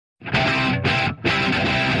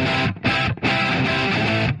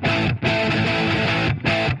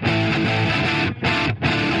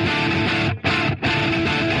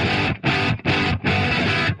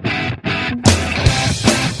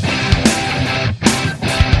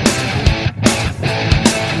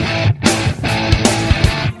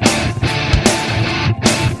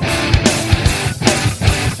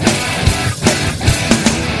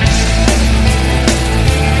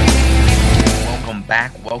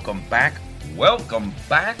welcome back. Welcome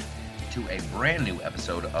back to a brand new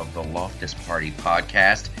episode of the Loftus Party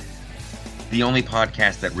Podcast. The only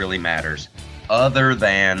podcast that really matters other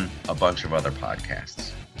than a bunch of other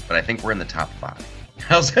podcasts. But I think we're in the top 5.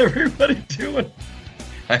 How's everybody doing?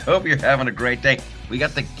 I hope you're having a great day. We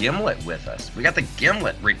got the Gimlet with us. We got the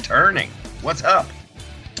Gimlet returning. What's up?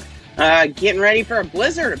 Getting ready for a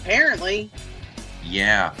blizzard, apparently.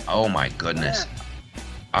 Yeah. Oh my goodness. Yeah.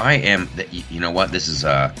 I am. You know what? This is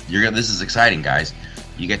This is exciting, guys.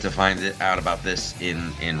 You get to find out about this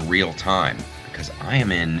in real time because I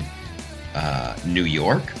am in New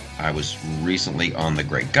York. I was recently on the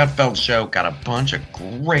Greg Gutfeld show. Got a bunch of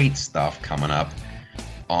great stuff coming up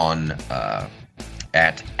on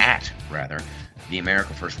at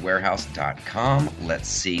theamericafirstwarehouse.com. Let's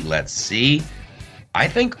see. I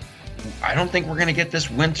don't think we're gonna get this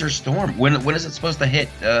winter storm. When is it supposed to hit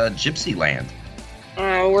Gypsy Land?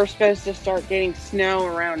 We're supposed to start getting snow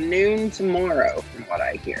around noon tomorrow, from what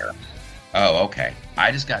I hear. Oh, okay.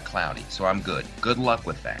 I just got cloudy, so I'm good. Good luck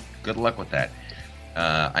with that.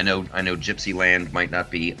 I know Gypsy Land might not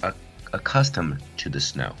be accustomed to the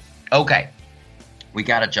snow. Okay, we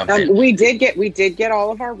gotta jump in. We did get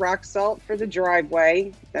all of our rock salt for the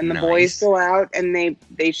driveway. Then the boys go out and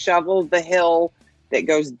they shoveled the hill that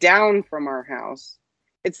goes down from our house.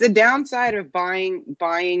 It's the downside of buying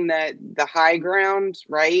the high ground,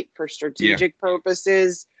 right, for strategic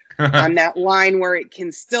purposes on that line where it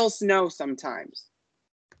can still snow sometimes.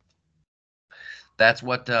 That's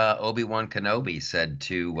what Obi-Wan Kenobi said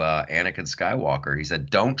to Anakin Skywalker. He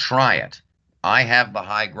said, "Don't try it. I have the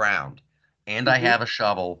high ground, and I have a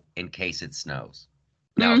shovel in case it snows."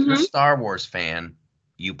 Now, if you're a Star Wars fan,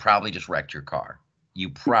 you probably just wrecked your car.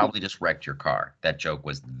 That joke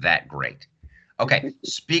was that great. Okay,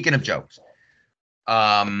 speaking of jokes,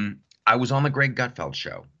 I was on the Greg Gutfeld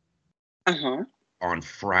show on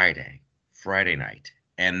Friday night,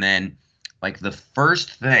 and then like the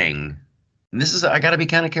first thing, and this is I got to be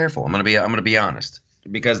kind of careful. I'm gonna be honest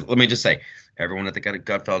because let me just say, everyone at the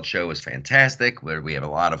Gutfeld show is fantastic. We have a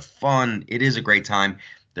lot of fun. It is a great time.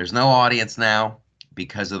 There's no audience now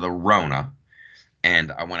because of the Rona,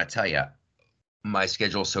 and I want to tell you, my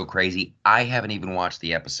schedule is so crazy. I haven't even watched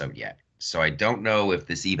the episode yet. So I don't know if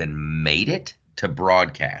this even made it to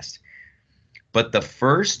broadcast. But the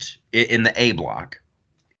first, in the A block,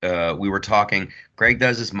 we were talking, Greg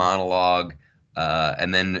does this monologue,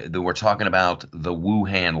 and then we're talking about the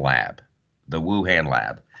Wuhan lab.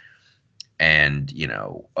 And,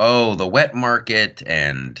 the wet market,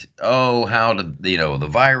 and, how the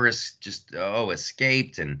virus just,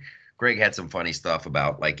 escaped. And Greg had some funny stuff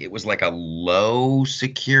about, it was like a low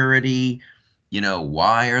security,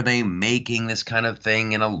 why are they making this kind of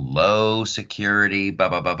thing in a low security, blah,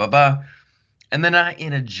 blah, blah, blah, blah. And then I,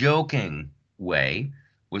 in a joking way,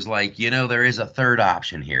 was like, there is a third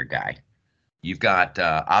option here, guy. You've got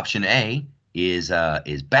option A is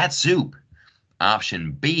bat soup.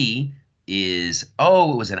 Option B is,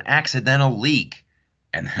 it was an accidental leak.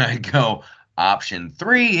 And then I go, option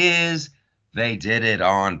 3 is they did it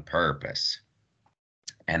on purpose.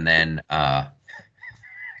 And then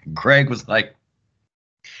Greg was like,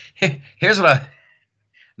 here's what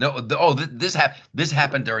this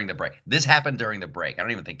happened during the break. I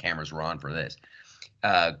don't even think cameras were on for this.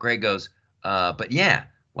 Greg goes, but yeah,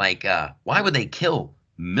 why would they kill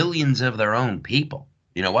millions of their own people?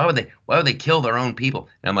 Why would they kill their own people?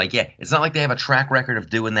 And I'm like, yeah, it's not like they have a track record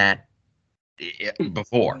of doing that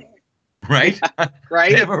before, right?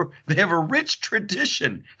 Right. They have a rich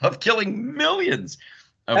tradition of killing millions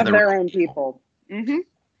of their own people. Mm-hmm.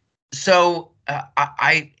 So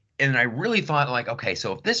I really thought, okay,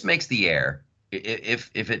 so if this makes the air,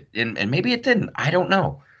 if it, and maybe it didn't, I don't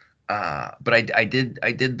know. But I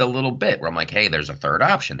did the little bit where I'm like, hey, there's a third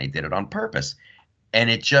option. They did it on purpose.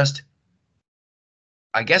 And it just,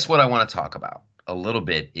 I guess what I want to talk about a little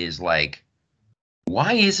bit is why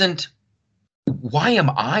am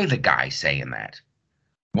I the guy saying that?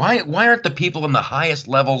 Why aren't the people in the highest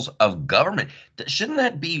levels of government? Shouldn't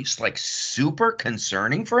that be super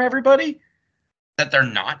concerning for everybody? That they're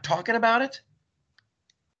not talking about it?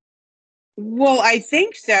 Well, I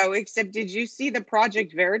think so, except did you see the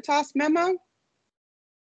Project Veritas memo?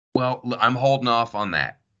 Well, I'm holding off on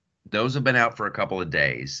that. Those have been out for a couple of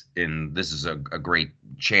days, and this is a great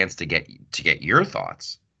chance to get your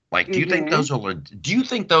thoughts. Do you think those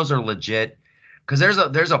are legit? Because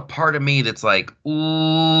there's a part of me that's like,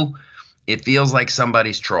 ooh, it feels like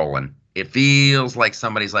somebody's trolling. It feels like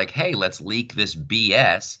somebody's like, hey, let's leak this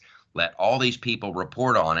BS. Let all these people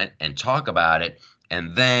report on it and talk about it,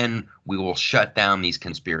 and then we will shut down these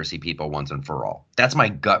conspiracy people once and for all. That's my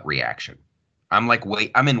gut reaction.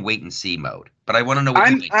 I'm in wait and see mode. But I want to know what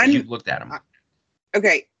you think, 'cause you've looked at them.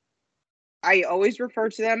 Okay. I always refer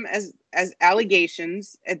to them as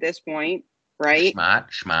allegations at this point, right?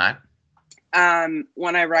 Schmott.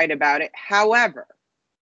 When I write about it. However,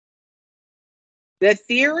 the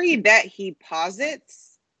theory that he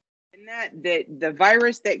posits in that the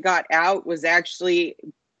virus that got out was actually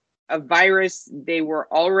a virus they were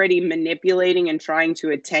already manipulating and trying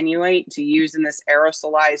to attenuate to use in this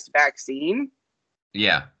aerosolized vaccine.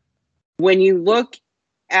 Yeah. When you look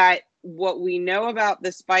at what we know about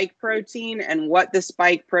the spike protein and what the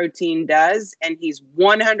spike protein does, and he's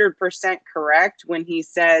 100% correct when he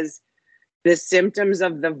says the symptoms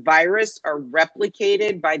of the virus are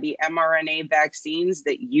replicated by the mRNA vaccines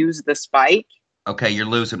that use the spike. Okay, you're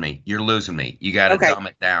losing me. You got to dumb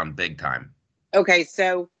it down big time. Okay,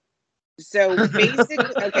 so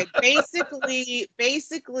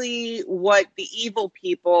basically what the evil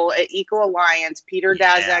people at Eco Alliance, Peter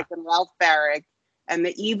Daszak and Ralph Baric, and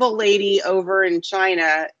the evil lady over in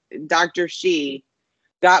China, Dr. Shi,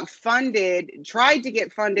 tried to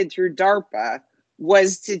get funded through DARPA,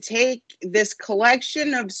 was to take this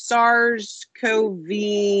collection of SARS-CoV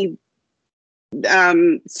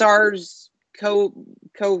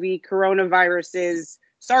coronaviruses,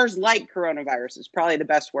 SARS-like coronaviruses, probably the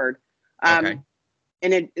best word. Okay.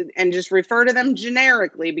 And just refer to them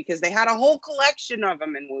generically because they had a whole collection of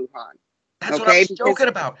them in Wuhan. That's what I was joking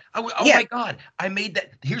about. My God. I made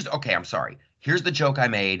that. I'm sorry. Here's the joke I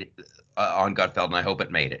made on Gutfeld, and I hope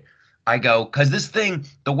it made it. I go, because this thing,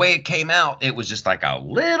 the way it came out, it was just like a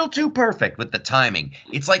little too perfect with the timing.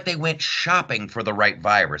 It's like they went shopping for the right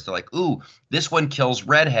virus. They're like, ooh, this one kills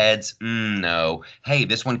redheads. No. Hey,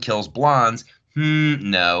 this one kills blondes.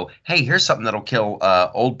 No. Hey, here's something that'll kill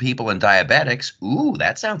old people and diabetics. Ooh,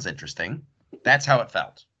 that sounds interesting. That's how it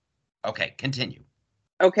felt. Okay, continue.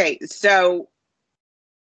 Okay, so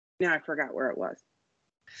now I forgot where it was.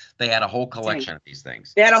 They had a whole collection of these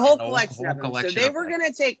things. They had a whole collection of them. So they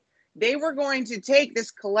were going to take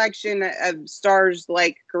this collection of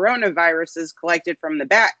SARS-like coronaviruses collected from the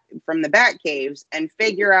bat caves and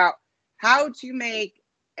figure out how to make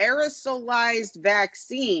aerosolized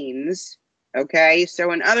vaccines. Okay,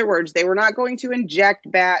 so in other words, they were not going to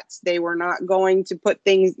inject bats. They were not going to put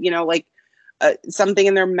things, like something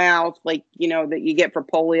in their mouth, like, that you get for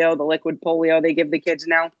polio, the liquid polio they give the kids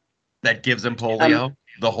now. That gives them polio?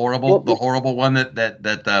 The horrible one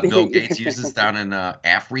that Bill Gates uses down in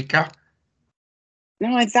Africa?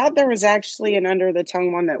 No, I thought there was actually an under the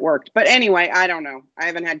tongue one that worked. But anyway, I don't know. I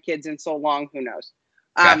haven't had kids in so long. Who knows?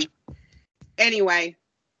 Gotcha. Anyway,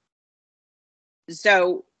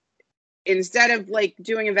 so instead of like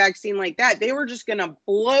doing a vaccine like that, they were just going to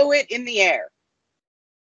blow it in the air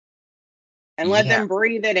and let them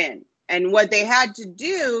breathe it in. And what they had to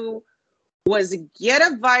do was get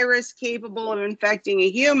a virus capable of infecting a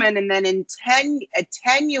human and then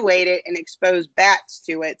attenuate it and expose bats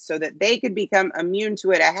to it so that they could become immune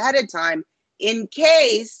to it ahead of time in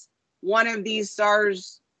case one of these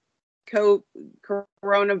SARS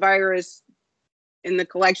coronavirus in the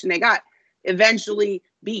collection they got eventually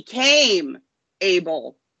became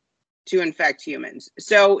able to infect humans.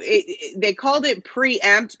 So they called it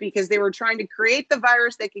preempt because they were trying to create the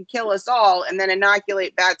virus that could kill us all and then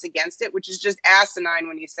inoculate bats against it, which is just asinine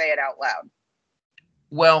when you say it out loud.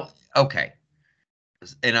 Well, okay.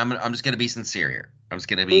 And I'm just going to be sincere here. I'm just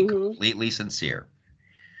going to be completely sincere.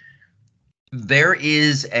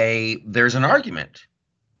 There's an argument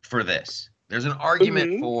for this. There's an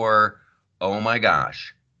argument for, oh my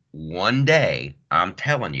gosh, one day, I'm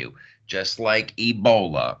telling you, just like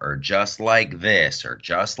Ebola or just like this or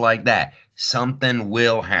just like that, something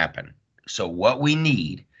will happen. So what we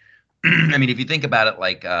need, I mean, if you think about it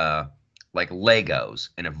like Legos,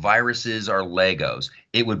 and if viruses are Legos,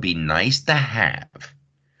 it would be nice to have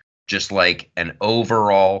just like an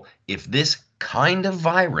overall, if this kind of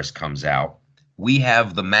virus comes out, we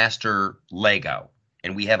have the master Lego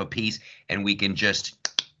and we have a piece and we can just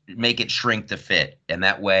make it shrink to fit. And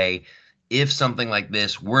that way, if something like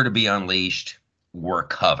this were to be unleashed, we're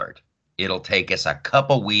covered. It'll take us a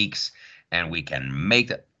couple weeks and we can make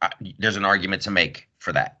it. There's an argument to make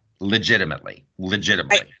for that. Legitimately.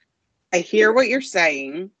 I hear what you're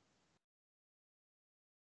saying.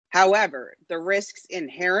 However, the risks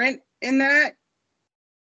inherent in that,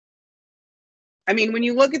 I mean, when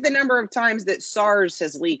you look at the number of times that SARS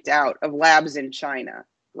has leaked out of labs in China,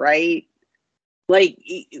 right? Like,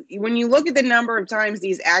 when you look at the number of times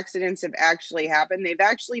these accidents have actually happened, they've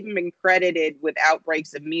actually even been credited with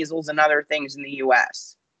outbreaks of measles and other things in the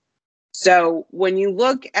U.S. So when you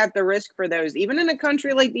look at the risk for those, even in a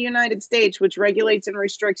country like the United States, which regulates and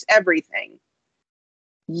restricts everything,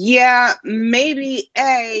 Yeah, maybe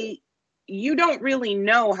you don't really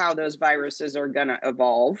know how those viruses are going to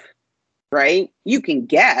evolve, right? You can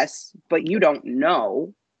guess, but you don't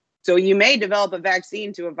know. So you may develop a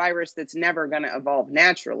vaccine to a virus that's never going to evolve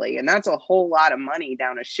naturally. And that's a whole lot of money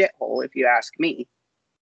down a shithole, if you ask me.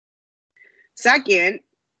 Second.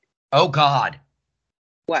 Oh, God.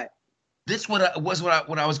 What? This was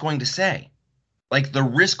what I was going to say. Like, the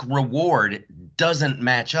risk reward doesn't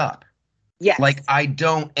match up. Yes. Like, I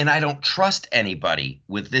don't trust anybody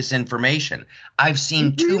with this information. I've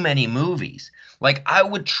seen too many movies. Like, I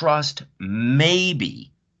would trust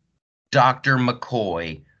maybe Dr.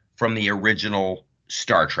 McCoy from the original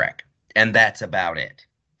Star Trek. And that's about it.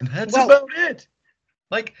 About it.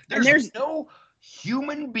 Like, there's no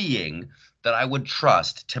human being that I would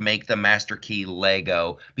trust to make the Master Key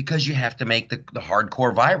Lego, because you have to make the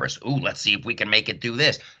hardcore virus. Ooh, let's see if we can make it do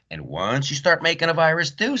this. And once you start making a virus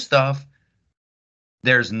do stuff,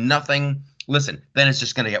 there's nothing. Listen, then it's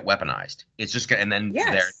just going to get weaponized. It's just going, and then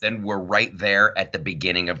then we're right there at the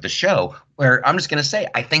beginning of the show, where I'm just going to say,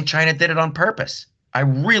 I think China did it on purpose. I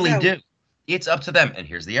really do. It's up to them. And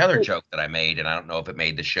here's the other joke that I made, and I don't know if it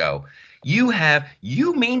made the show. You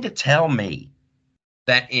mean to tell me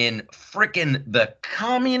that in frickin' the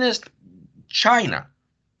communist China,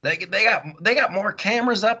 they got more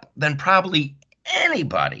cameras up than probably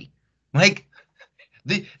anybody. Like,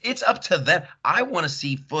 it's up to them. I want to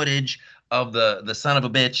see footage of the son of a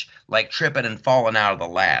bitch like tripping and falling out of the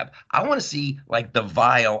lab. I want to see like the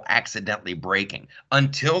vial accidentally breaking.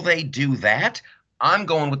 Until they do that, I'm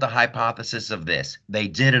going with the hypothesis of this. They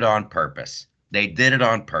did it on purpose. They did it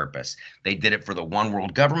on purpose. They did it for the one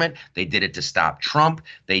world government. They did it to stop Trump.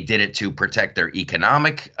 They did it to protect their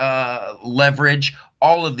economic leverage.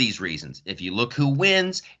 All of these reasons. If you look who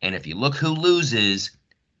wins and if you look who loses,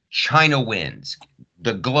 China wins.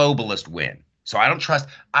 The globalists win. So I don't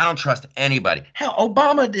trust anybody. Hell,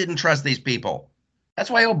 Obama didn't trust these people.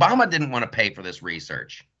 That's why Obama didn't want to pay for this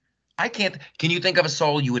research. Can you think of a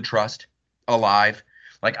soul you would trust alive?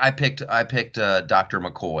 Like, I picked Dr.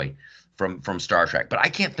 McCoy from Star Trek, but I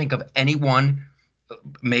can't think of anyone.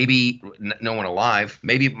 Maybe no one alive.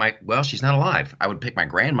 Maybe she's not alive. I would pick my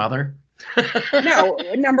grandmother. No,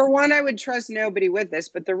 number one, I would trust nobody with this.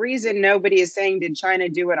 But the reason nobody is saying, did China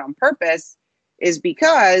do it on purpose, is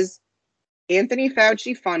because Anthony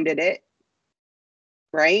Fauci funded it,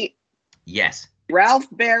 right? Yes. Ralph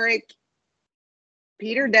Baric,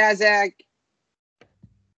 Peter Daszak,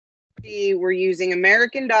 were using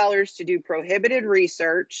American dollars to do prohibited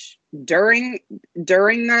research during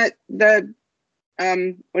the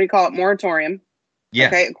what do you call it, moratorium? Yeah.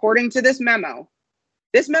 Okay, according to this memo.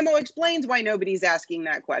 This memo explains why nobody's asking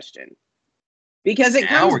that question. Because it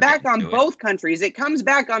comes back on both countries. It comes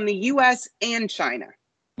back on the U.S. and China.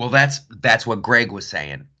 Well, that's what Greg was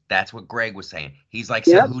saying. That's what Greg was saying. He's like,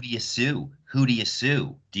 so who do you sue? Who do you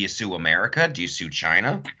sue? Do you sue America? Do you sue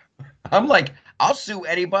China? I'm like, I'll sue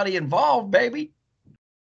anybody involved, baby.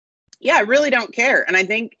 Yeah, I really don't care. And I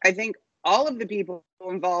think all of the people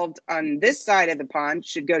involved on this side of the pond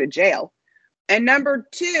should go to jail. And number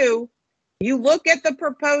two, you look at the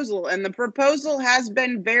proposal, and the proposal has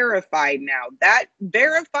been verified now. That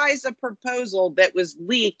verifies a proposal that was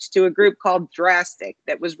leaked to a group called Drastic,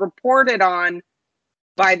 that was reported on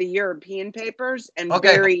by the European papers. And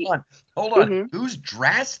hold on. Who's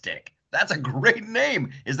Drastic? That's a great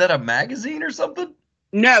name. Is that a magazine or something?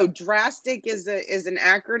 No, Drastic is an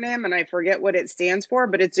acronym, and I forget what it stands for,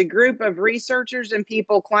 but it's a group of researchers and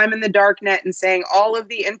people climbing the dark net and saying all of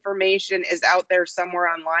the information is out there somewhere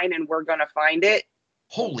online and we're going to find it.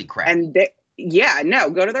 Holy crap. And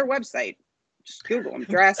go to their website. Just Google them,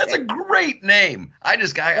 Drastic. That's a great name. I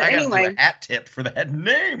got a hat tip for that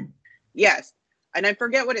name. Yes. And I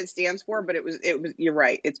forget what it stands for, but it was you're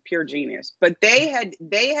right. It's pure genius. But they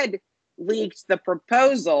had leaked the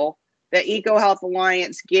proposal that EcoHealth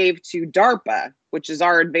Alliance gave to DARPA, which is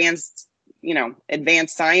our advanced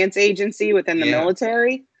science agency within the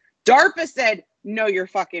military. DARPA said, no, you're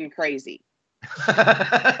fucking crazy.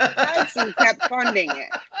 Fauci kept funding it.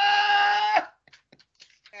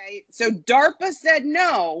 Okay, so DARPA said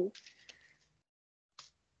no.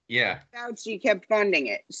 Yeah. Fauci kept funding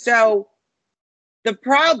it. So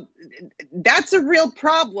that's a real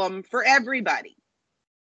problem for everybody.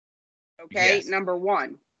 Okay, yes. Number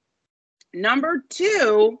one. Number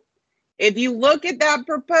two, if you look at that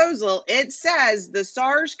proposal, it says the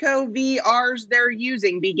SARS-CoV-2s they're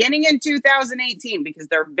using beginning in 2018, because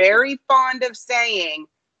they're very fond of saying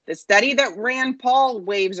the study that Rand Paul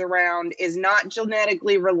waves around is not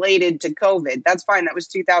genetically related to COVID. That's fine. That was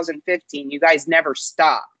 2015. You guys never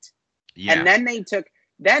stopped. Yeah. And then they took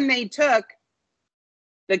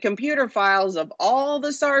the computer files of all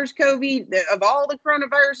the SARS-CoV, of all the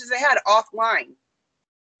coronaviruses they had offline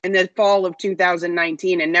in the fall of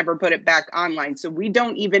 2019 and never put it back online. So we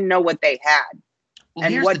don't even know what they had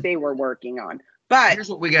and what they were working on. But here's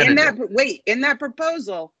what we got to do. In that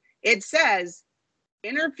proposal, it says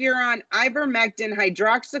interferon, ivermectin,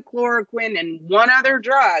 hydroxychloroquine, and one other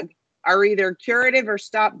drug are either curative or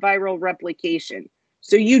stop viral replication.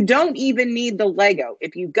 So you don't even need the Lego.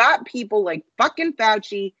 If you got people like fucking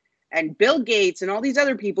Fauci and Bill Gates and all these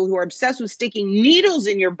other people who are obsessed with sticking needles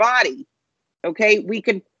in your body, okay, we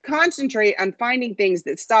could concentrate on finding things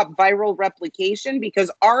that stop viral replication, because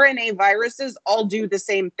RNA viruses all do the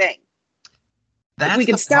same thing. If we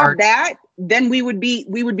could stop that, then we would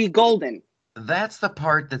be golden. That's the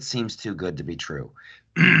part that seems too good to be true.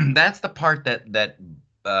 That's the part that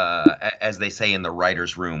as they say in the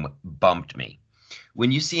writer's room, bumped me. When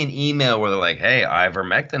you see an email where they're like, hey,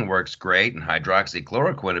 ivermectin works great and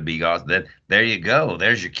hydroxychloroquine would be awesome, then there you go.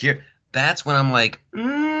 There's your cure. That's when I'm like,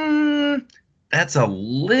 that's a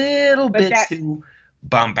little bit too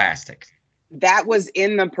bombastic. That was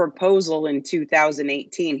in the proposal in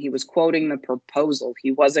 2018. He was quoting the proposal.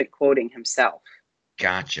 He wasn't quoting himself.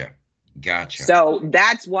 Gotcha. So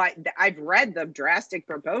that's why I've read the drastic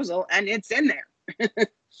proposal and it's in there.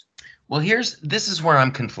 Well, this is where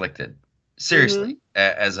I'm conflicted. Seriously,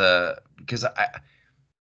 because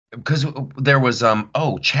there was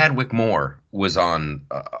Chadwick Moore was on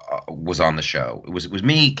the show. It was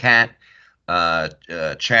me, Kat,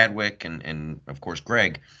 Chadwick, and of course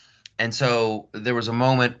Greg. And so there was a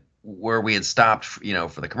moment where we had stopped,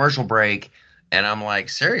 for the commercial break, and I'm like,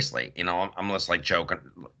 seriously, I'm just like joking,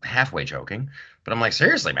 halfway joking, but I'm like,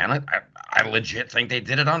 seriously, man, I legit think they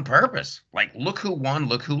did it on purpose. Like, look who won,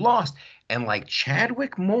 look who lost, and like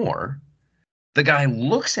Chadwick Moore. The guy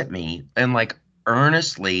looks at me and like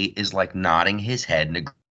earnestly is like nodding his head in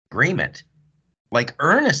agreement. Like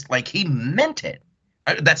earnest, like he meant it.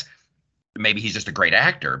 That's maybe he's just a great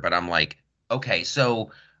actor, but I'm like, okay,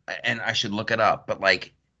 so, and I should look it up, but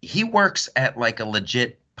like he works at like a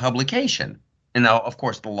legit publication. And now, of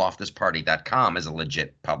course, the loftusparty.com is a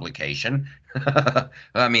legit publication.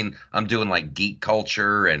 I mean, I'm doing like geek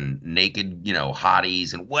culture and naked,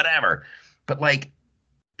 hotties and whatever. But like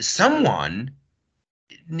someone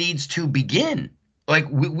needs to begin. Like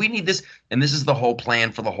we need this, and this is the whole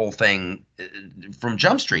plan for the whole thing from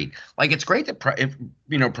Jump Street. Like it's great that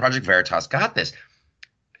Project Veritas got this,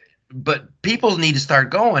 but people need to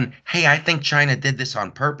start going, hey, I think China did this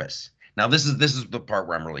on purpose. Now this is the part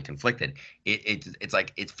where I'm really conflicted. It's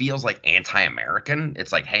like it feels like anti-American.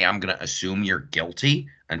 It's like, hey, I'm gonna assume you're guilty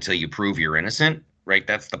until you prove you're innocent, right?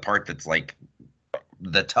 That's the part that's like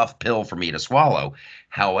the tough pill for me to swallow.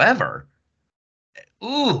 However,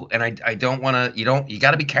 and I don't want to, you got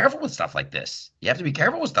to be careful with stuff like this. You have to be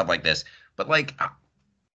careful with stuff like this. But like,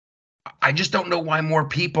 I just don't know why more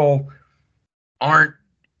people aren't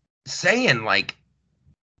saying like,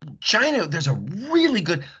 China, there's a really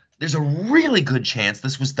good chance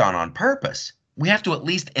this was done on purpose. We have to at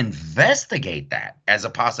least investigate that as a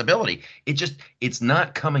possibility. It's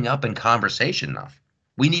not coming up in conversation enough.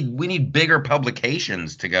 We need bigger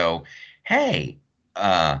publications to go, hey,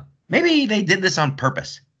 maybe they did this on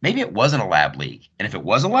purpose. Maybe it wasn't a lab leak. And if it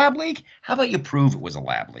was a lab leak, how about you prove it was a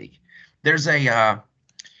lab leak? There's a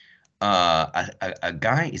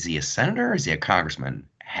guy, is he a senator? Is he a congressman?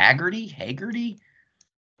 Haggerty?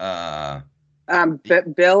 Bill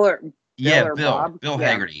Haggerty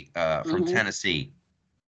from Tennessee.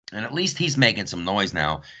 And at least he's making some noise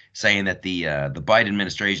now, saying that the Biden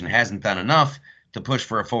administration hasn't done enough to push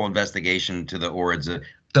for a full investigation to the origins.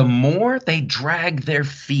 The more they drag their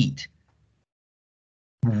feet,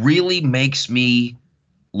 really makes me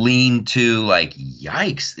lean to like,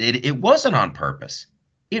 yikes, it wasn't on purpose.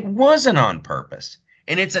 It wasn't on purpose.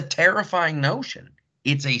 And it's a terrifying notion.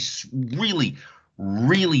 It's a really,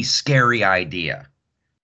 really scary idea.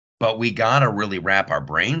 But we got to really wrap our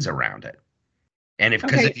brains around it. And if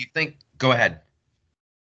you think, go ahead.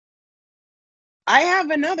 I have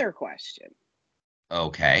another question.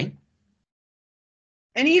 Okay.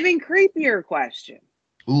 An even creepier question.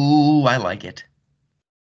 Ooh, I like it.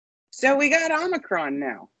 So we got Omicron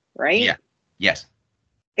now, right? Yeah. Yes.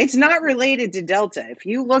 It's not related to Delta. If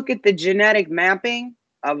you look at the genetic mapping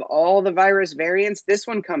of all the virus variants, this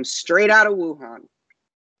one comes straight out of Wuhan,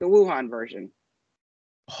 the Wuhan version.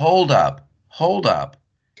 Hold up.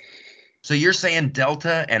 So you're saying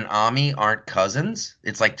Delta and Ami aren't cousins?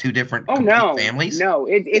 It's like two different families? No,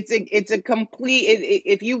 it's a complete.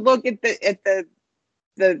 If you look at the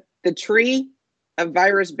tree of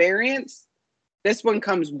virus variants, this one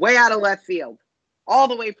comes way out of left field, all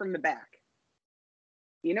the way from the back.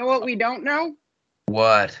 You know what we don't know?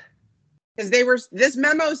 What? Because this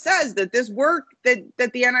memo says that this work that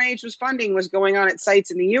the NIH was funding was going on at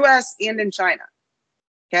sites in the US and in China.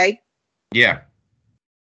 Okay? Yeah.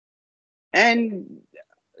 And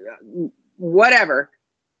whatever.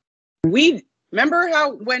 We remember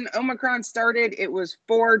how when Omicron started, it was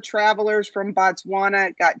 4 travelers from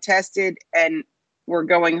Botswana got tested and were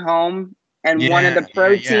going home. And one of the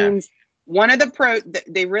proteins,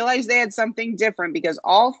 they realized they had something different because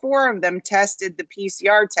all 4 of them tested the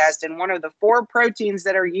PCR test, and one of the 4 proteins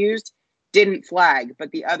that are used didn't flag,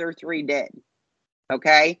 but the other 3 did.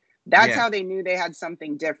 Okay? That's how they knew they had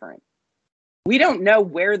something different. We don't know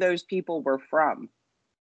where those people were from.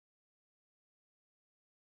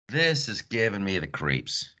 This is giving me the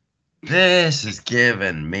creeps. This is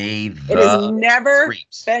giving me the It has never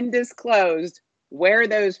creeps. been disclosed where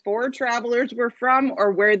those 4 travelers were from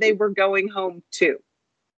or where they were going home to.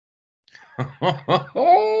 You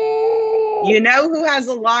know who has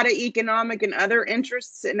a lot of economic and other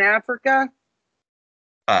interests in Africa?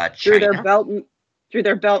 China? Through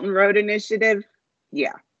their Belt and Road Initiative?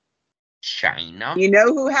 Yeah. China? You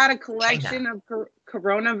know who had a collection of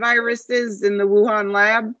coronaviruses in the Wuhan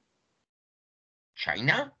lab?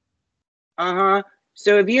 China? Uh-huh.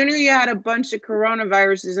 So if you knew you had a bunch of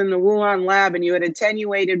coronaviruses in the Wuhan lab and you had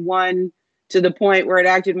attenuated one to the point where it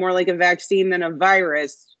acted more like a vaccine than a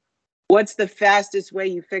virus, what's the fastest way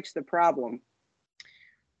you fix the problem?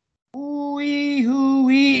 Ooh-wee,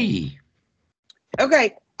 ooh-wee.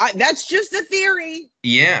 Okay, that's just a theory.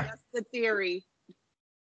 Yeah. That's the theory.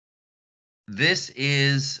 This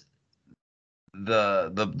is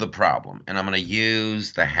the problem, and I'm going to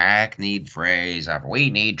use the hackneyed phrase of we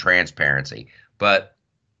need transparency, but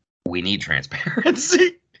we need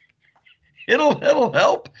transparency. It'll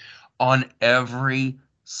help on every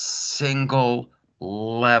single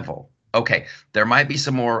level. Okay, there might be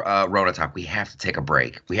some more Rona talk. We have to take a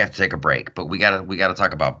break. But we gotta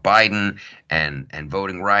talk about Biden and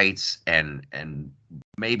voting rights and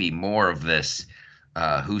maybe more of this.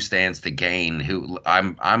 Who stands to gain?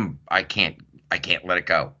 I can't let it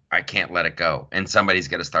go. I can't let it go. And somebody's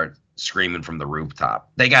got to start screaming from the rooftop.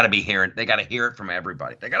 They got to hear it from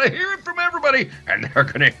everybody. And they're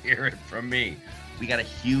going to hear it from me. We got a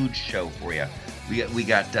huge show for you. We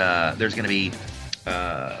got there's going to be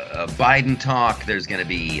Biden talk. There's going to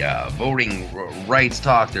be voting rights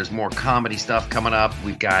talk. There's more comedy stuff coming up.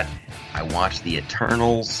 I watched The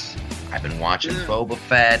Eternals. I've been watching Boba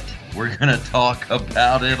Fett. We're going to talk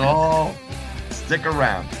about it all. Stick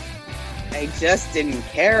around. I just didn't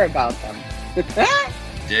care about them.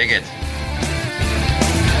 Dig it.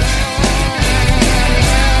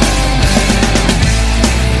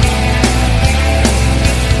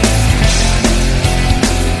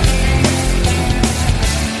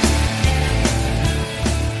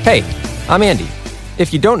 Hey, I'm Andy.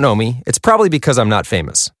 If you don't know me, it's probably because I'm not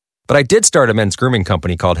famous. But I did start a men's grooming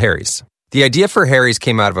company called Harry's. The idea for Harry's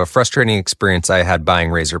came out of a frustrating experience I had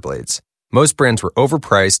buying razor blades. Most brands were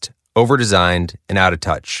overpriced, overdesigned, and out of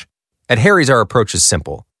touch. At Harry's, our approach is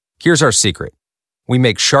simple. Here's our secret. We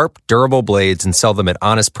make sharp, durable blades and sell them at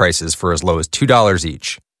honest prices for as low as $2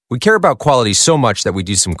 each. We care about quality so much that we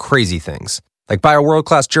do some crazy things, like buy a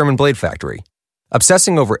world-class German blade factory.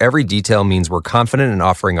 Obsessing over every detail means we're confident in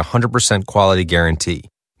offering a 100% quality guarantee.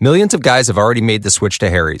 Millions of guys have already made the switch to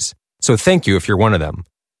Harry's, so thank you if you're one of them.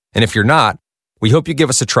 And if you're not, we hope you give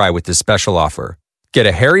us a try with this special offer. Get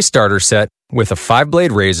a Harry starter set with a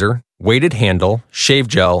 5-blade razor, weighted handle, shave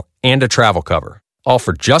gel, and a travel cover. All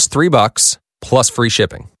for just $3 plus free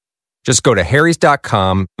shipping. Just go to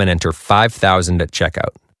harrys.com and enter 5000 at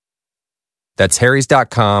checkout. That's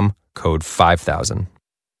harrys.com, code 5000.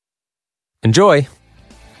 Enjoy!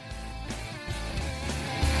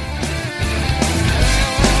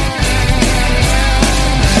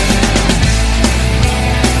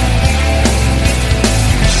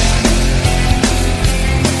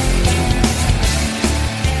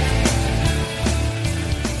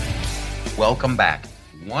 Welcome back.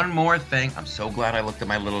 One more thing. I'm so glad I looked at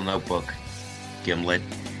my little notebook, Gimlet,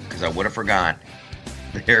 because I would have forgot.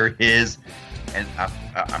 There is, and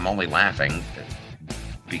I'm only laughing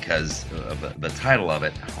because of the title of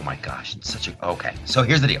it. Oh my gosh, it's such a... Okay, so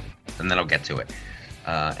here's the deal, and then I'll get to it.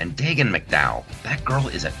 And Dagan McDowell, that girl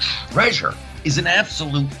is a treasure, is an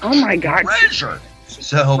absolute treasure.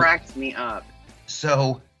 So cracked me up.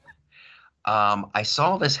 So I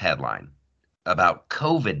saw this headline about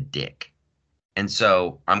COVID dick. And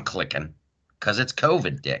so I'm clicking because it's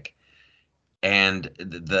COVID dick. And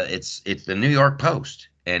it's the New York Post.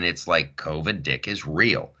 And it's like COVID dick is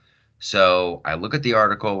real. So I look at the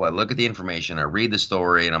article, I look at the information, I read the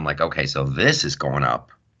story, and I'm like, okay, so this is going up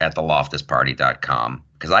at theloftusparty.com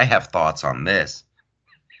because I have thoughts on this.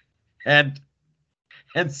 And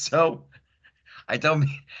so I don't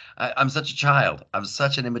mean I'm such a child. I'm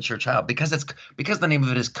such an immature child because the name of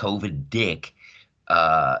it is COVID dick.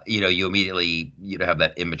 You immediately have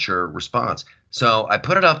that immature response. So I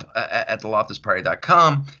put it up at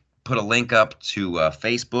theloftusparty.com, put a link up to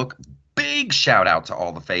Facebook. Big shout out to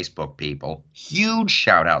all the Facebook people. Huge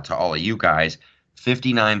shout out to all of you guys.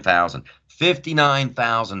 59,000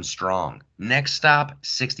 strong. Next stop,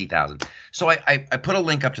 60,000. So I put a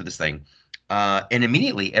link up to this thing. And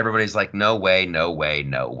immediately everybody's like, no way, no way,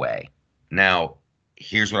 no way. Now,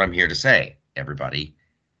 here's what I'm here to say, everybody.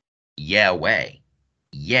 Yeah, way.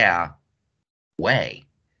 Yeah, way.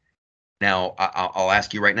 Now, I'll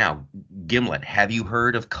ask you right now, Gimlet, have you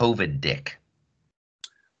heard of COVID dick?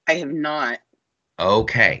 I have not.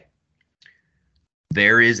 Okay.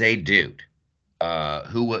 There is a dude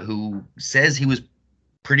who says he was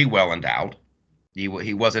pretty well endowed. He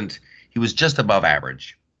was just above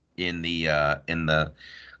average in the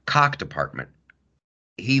cock department.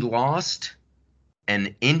 He lost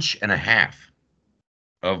an inch and a half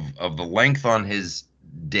of the length on his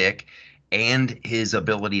dick, and his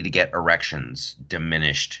ability to get erections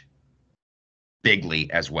diminished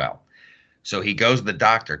bigly as well. So he goes to the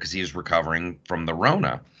doctor because he was recovering from the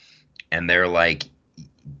Rona, and they're like,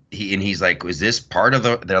 he's like, is this part of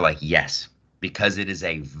the? They're like, yes, because it is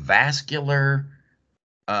a vascular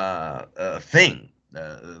thing,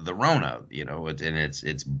 the Rona, and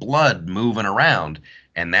it's blood moving around,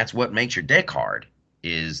 and that's what makes your dick hard.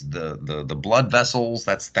 Is the blood vessels.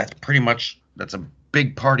 That's pretty much that's a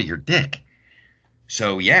big part of your dick.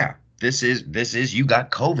 So yeah, this is you got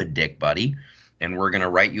COVID dick, buddy. And we're going to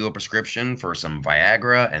write you a prescription for some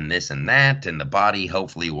Viagra and this and that, and the body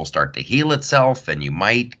hopefully will start to heal itself, and you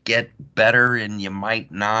might get better and you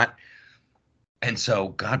might not. And so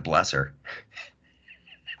God bless her.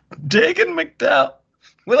 Diggin McDowell,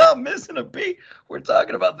 without missing a beat, we're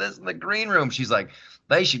talking about this in the green room. She's like,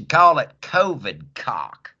 they should call it COVID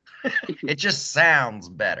cock. It just sounds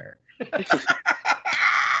better.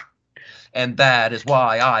 And that is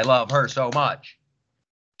why I love her so much.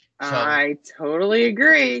 So, I totally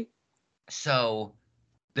agree. So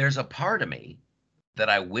there's a part of me that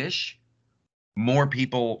I wish more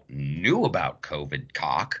people knew about COVID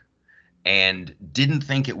cock and didn't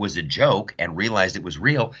think it was a joke and realized it was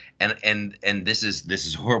real. And this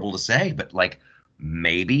is horrible to say, but like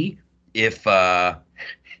maybe if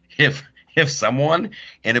someone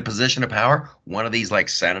in a position of power, one of these like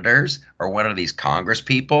senators or one of these Congress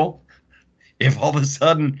people, if all of a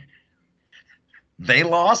sudden they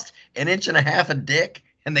lost an inch and a half of dick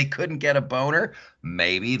and they couldn't get a boner,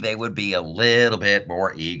 maybe they would be a little bit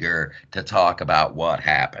more eager to talk about what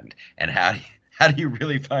happened and how do you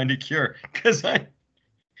really find a cure? Because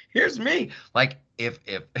here's me, like if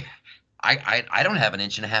I don't have an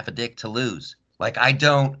inch and a half of dick to lose, like I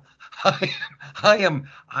don't. I'm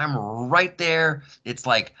right there. It's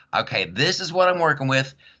like, okay, this is what I'm working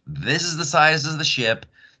with. This is the size of the ship.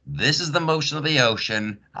 This is the motion of the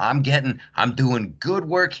ocean. I'm doing good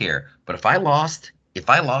work here. But if I lost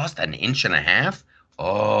an inch and a half,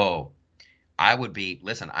 I'd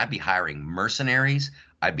be hiring mercenaries.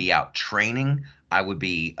 I'd be out training. I would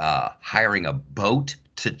be hiring a boat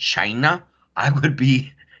to China. I would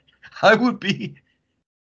be out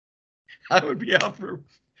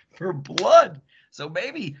for blood. So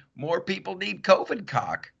maybe more people need COVID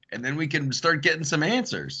cock, and then we can start getting some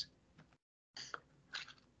answers.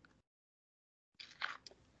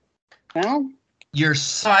 Well, your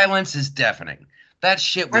silence is deafening. That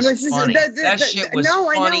shit was funny. That shit was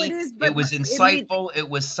funny. I know it is, but it was insightful. It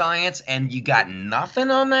was science, and you got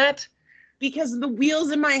nothing on that? Because the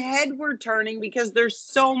wheels in my head were turning, because there's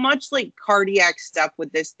so much like cardiac stuff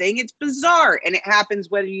with this thing. It's bizarre, and it happens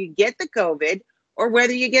whether you get the COVID or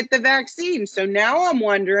whether you get the vaccine. So now I'm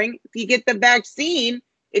wondering, if you get the vaccine,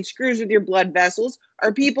 it screws with your blood vessels.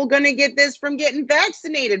 Are people going to get this from getting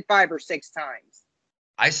vaccinated 5 or 6 times?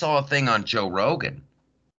 I saw a thing on Joe Rogan.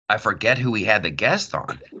 I forget who he had the guest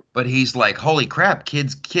on, but he's like, holy crap,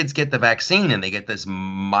 kids get the vaccine and they get this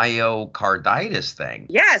myocarditis thing.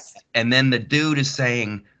 Yes. And then the dude is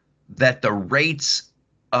saying that the rates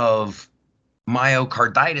of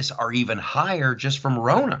myocarditis are even higher just from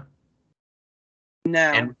Rona.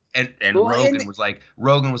 No. And Rogan was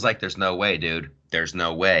like, there's no way, dude. There's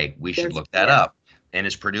no way. We should look that up. And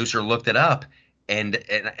his producer looked it up. And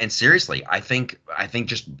seriously, I think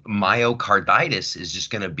just myocarditis is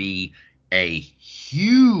just going to be a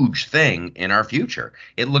huge thing in our future.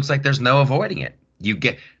 It looks like there's no avoiding it. You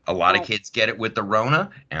get a lot of kids get it with the Rona,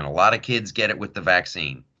 and a lot of kids get it with the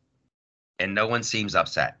vaccine. And no one seems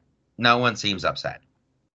upset. No one seems upset.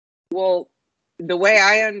 Well, the way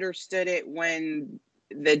I understood it when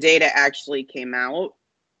the data actually came out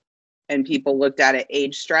and people looked at it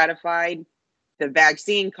age stratified, the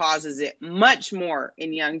vaccine causes it much more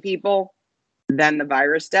in young people than the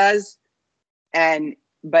virus does.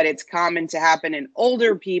 But it's common to happen in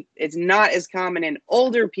older people. It's not as common in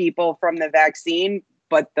older people from the vaccine,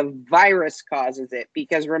 but the virus causes it.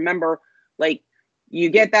 Because remember, like, you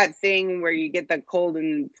get that thing where you get the cold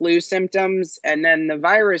and flu symptoms, and then the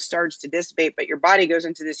virus starts to dissipate, but your body goes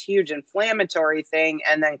into this huge inflammatory thing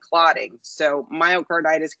and then clotting. So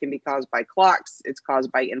myocarditis can be caused by clots, it's caused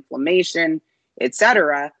by inflammation,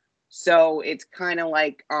 etc. So it's kind of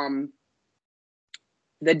like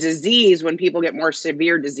the disease, when people get more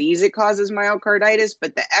severe disease, it causes myocarditis.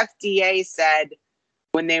 But the FDA said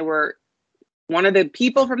when they were, one of the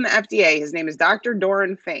people from the FDA, his name is Dr.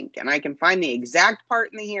 Doran Fink, and I can find the exact part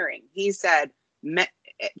in the hearing. He said,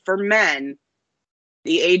 for men,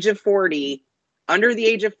 the age of 40, under the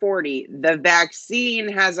age of 40, the vaccine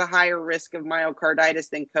has a higher risk of myocarditis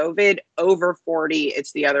than COVID. Over 40,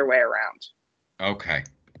 it's the other way around. Okay.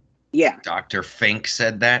 Yeah. Dr. Fink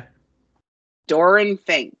said that? Doran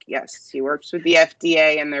Fink, yes. He works with the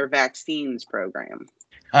FDA and their vaccines program.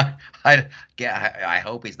 I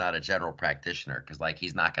hope he's not a general practitioner, because like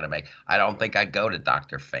he's not going to make. I don't think I'd go to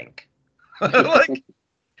Dr. Fink. Like,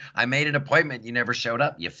 I made an appointment, you never showed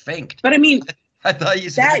up. You finked. But I mean, I thought you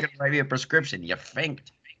said you were going to write me a prescription. You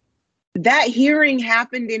finked. That hearing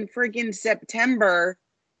happened in friggin' September.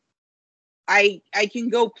 I can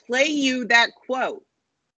go play you that quote.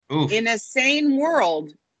 Oof. In a sane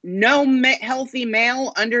world, no healthy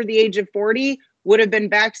male under the age of 40 would have been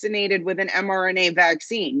vaccinated with an mRNA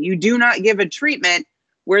vaccine. You do not give a treatment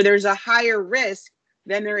where there's a higher risk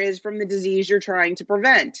than there is from the disease you're trying to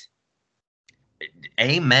prevent.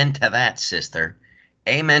 Amen to that, sister.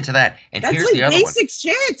 Amen to that. And that's here's like the other one. Basic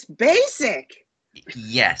shit. Basic.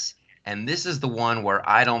 Yes. And this is the one where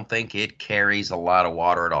I don't think it carries a lot of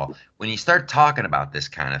water at all. When you start talking about this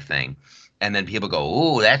kind of thing, and then people go,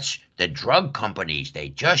 oh, that's the drug companies. They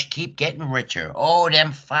just keep getting richer. Oh,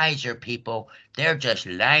 them Pfizer people, they're just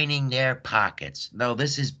lining their pockets. No,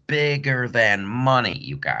 this is bigger than money,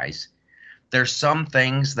 you guys. There's some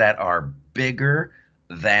things that are bigger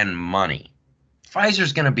than money.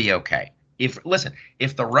 Pfizer's going to be okay. If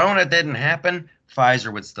the Rona didn't happen,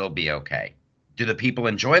 Pfizer would still be okay. Do the people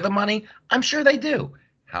enjoy the money? I'm sure they do.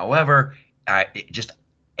 However, just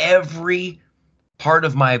every part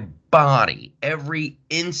of my body, every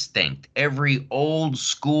instinct, every old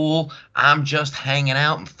school, I'm just hanging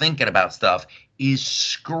out and thinking about stuff, is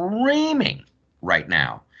screaming right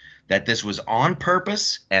now that this was on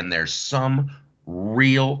purpose and there's some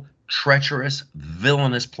real treacherous,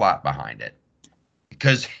 villainous plot behind it.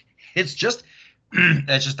 Because it's just,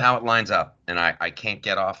 that's just how it lines up. And I can't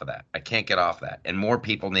get off of that. I can't get off that. And more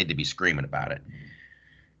people need to be screaming about it.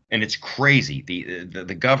 And it's crazy.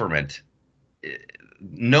 The government,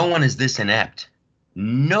 no one is this inept.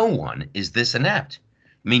 No one is this inept.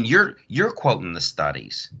 I mean, you're quoting the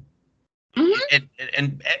studies. Mm-hmm.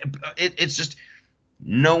 And it's just,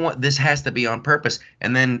 no one, this has to be on purpose.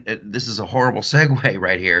 And then this is a horrible segue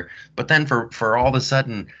right here. But then for all of a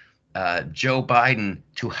sudden, Joe Biden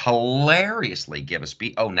to hilariously give a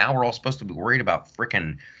speech. Oh, now we're all supposed to be worried about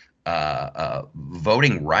frickin'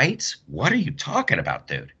 voting rights? What are you talking about,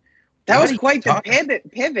 dude? That was quite the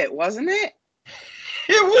pivot, wasn't it?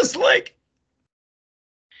 It was like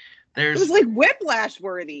it was like whiplash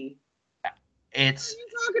worthy. It's what are you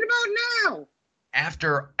talking about now?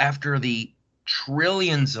 After the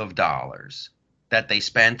trillions of dollars that they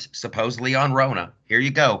spent supposedly on Rona, here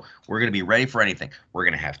you go. We're going to be ready for anything. We're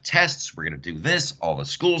going to have tests. We're going to do this. All the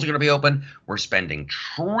schools are going to be open. We're spending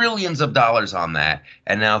trillions of dollars on that.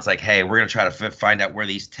 And now it's like, hey, we're going to try to find out where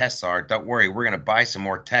these tests are. Don't worry. We're going to buy some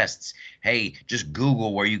more tests. Hey, just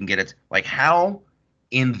Google where you can get it. Like, how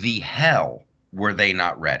in the hell were they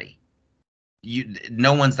not ready?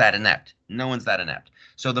 No one's that inept. No one's that inept.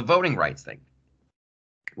 So the voting rights thing,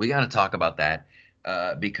 we got to talk about that.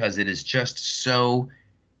 Because it is just so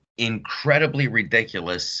incredibly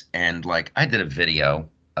ridiculous. And like, I did a video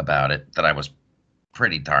about it that I was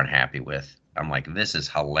pretty darn happy with. I'm like, this is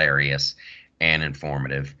hilarious and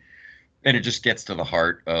informative. And it just gets to the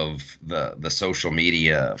heart of the social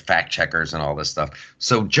media fact checkers and all this stuff.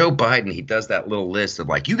 So Joe Biden, he does that little list of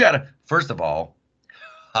like, you got to, first of all,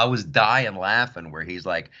 I was dying laughing where he's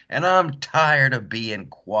like, and I'm tired of being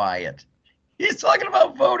quiet. He's talking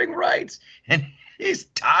about voting rights and he's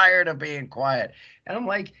tired of being quiet. And I'm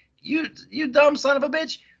like, you dumb son of a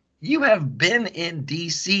bitch. You have been in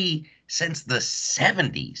DC since the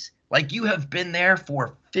 70s. Like, you have been there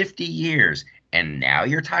for 50 years, and now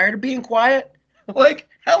you're tired of being quiet? Like,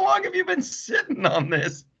 how long have you been sitting on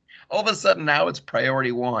this? All of a sudden, now it's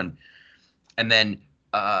priority one. And then,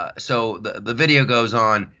 so the video goes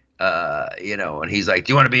on, and he's like,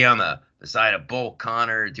 do you want to be on the side of Bull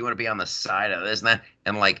Connor? Do you want to be on the side of this and that?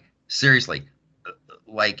 And, like, seriously,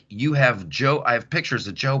 like, I have pictures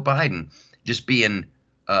of Joe Biden just being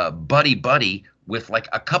buddy with like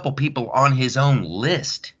a couple people on his own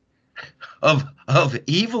list of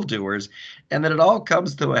evildoers, and then it all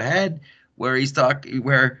comes to a head where he's talking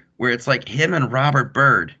where it's like him and Robert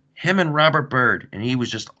Byrd, and he was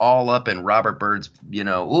just all up in Robert Byrd's,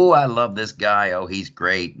 oh, I love this guy, oh, he's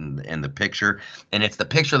great, and the picture, and it's the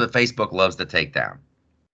picture that Facebook loves to take down.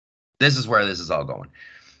 This is where this is all going.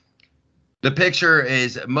 The picture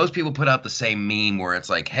is, most people put out the same meme where it's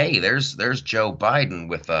like, hey, there's Joe Biden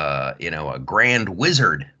with a grand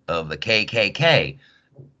wizard of the KKK.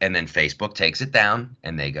 And then Facebook takes it down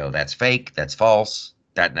and they go, that's fake, that's false,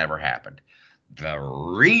 that never happened. The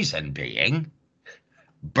reason being,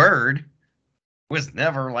 Byrd was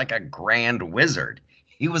never like a grand wizard.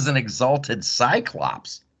 He was an exalted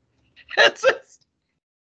cyclops. It's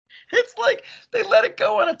like they let it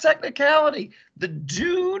go on a technicality. The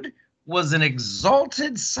dude was an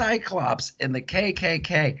exalted cyclops in the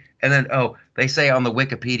KKK. And then, they say on the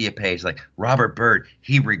Wikipedia page, like, Robert Byrd,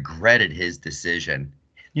 he regretted his decision.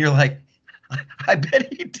 You're like, I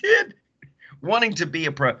bet he did. Wanting to be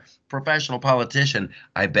a professional politician,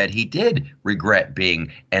 I bet he did regret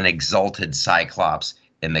being an exalted cyclops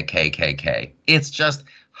in the KKK. It's just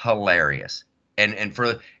hilarious. And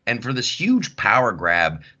for this huge power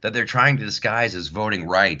grab that they're trying to disguise as voting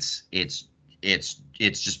rights, it's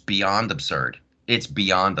just beyond absurd. It's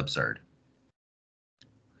beyond absurd.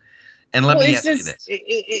 And let me ask you this.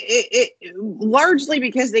 It largely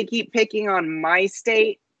because they keep picking on my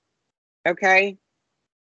state, okay?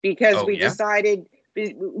 Because we decided,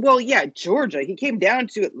 Georgia. He came down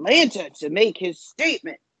to Atlanta to make his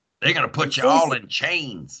statement. They're going to put you all in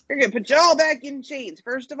chains. They're going to put you all back in chains.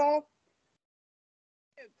 First of all,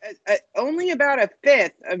 only about a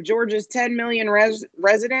fifth of Georgia's 10 million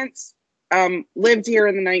residents lived here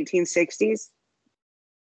in the 1960s.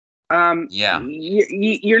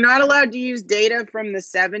 You're not allowed to use data from the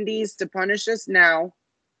 70s to punish us now.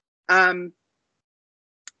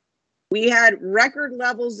 We had record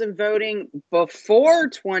levels of voting before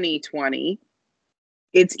 2020.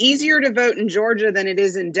 It's easier to vote in Georgia than it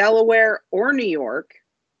is in Delaware or New York.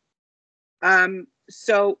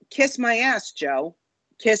 So kiss my ass, Joe.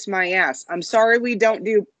 Kiss my ass. I'm sorry we don't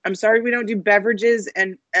do beverages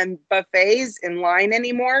and buffets in line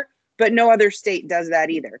anymore, but no other state does that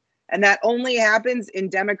either. And that only happens in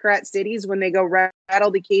Democrat cities when they go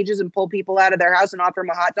rattle the cages and pull people out of their house and offer them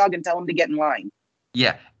a hot dog and tell them to get in line.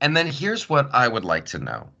 Yeah, and then here's what I would like to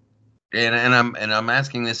know, and I'm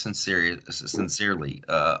asking this sincerely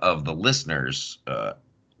of the listeners.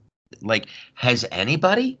 Like, has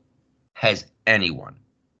anyone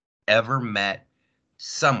ever met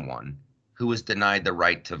someone who was denied the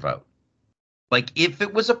right to vote? Like, if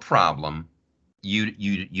it was a problem,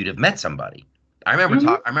 you'd have met somebody. I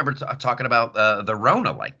remember talking about the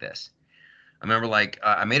Rona like this. I remember,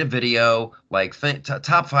 I made a video like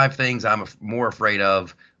top 5 things I'm more afraid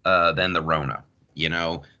of than the Rona.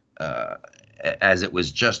 As it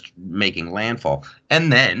was just making landfall,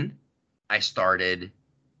 and then I started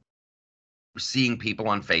seeing people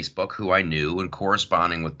on Facebook who I knew and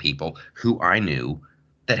corresponding with people who I knew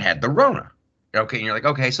that had the Rona. Okay, and you're like,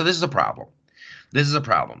 okay, so this is a problem. This is a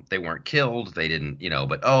problem. They weren't killed. They didn't,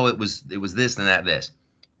 but it was this and that. This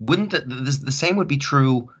wouldn't the same would be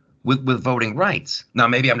true with voting rights. Now,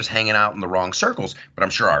 maybe I'm just hanging out in the wrong circles, but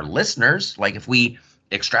I'm sure our listeners, like, if we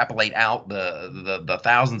extrapolate out the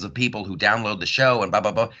thousands of people who download the show and blah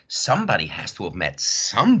blah blah, somebody has to have met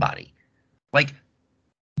somebody like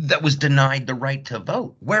that was denied the right to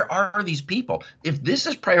vote. Where are these people? If this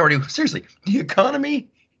is priority, seriously, the economy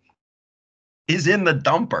is in the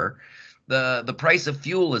dumper. The price of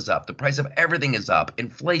fuel is up. The price of everything is up.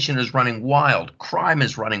 Inflation is running wild. Crime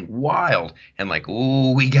is running wild. And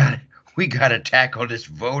we got to tackle this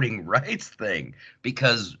voting rights thing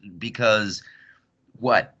because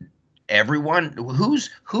what? Everyone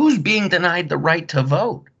who's being denied the right to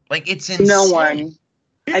vote? Like, it's insane. No one.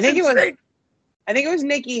 I think it was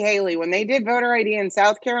Nikki Haley when they did voter ID in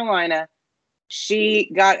South Carolina. She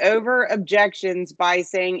got over objections by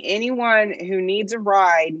saying anyone who needs a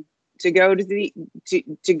ride to go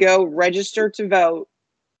to go register to vote,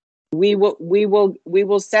 we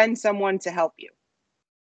will send someone to help you.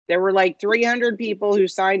 There were like 300 people who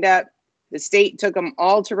signed up. The state took them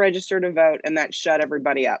all to register to vote, and that shut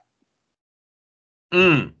everybody up.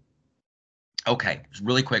 Okay,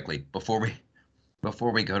 really quickly before we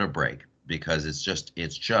go to break, because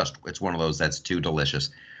it's one of those that's too delicious.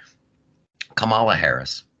 Kamala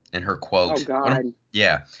Harris and her quote. Oh God.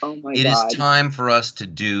 Yeah. Oh my God. It is time for us to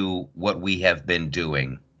do what we have been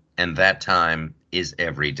doing, and that time is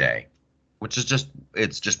every day, which is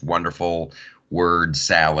just wonderful word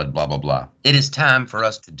salad, blah, blah, blah. It is time for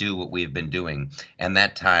us to do what we've been doing, and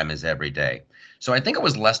that time is every day. So I think it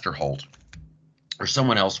was Lester Holt or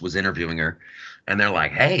someone else was interviewing her, and they're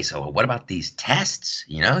like, hey, so what about these tests?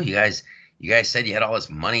 You know, you guys said you had all this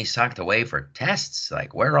money socked away for tests.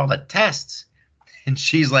 Like, where are all the tests? And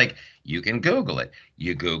she's like, you can Google it.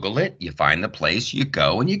 You Google it, you find the place, you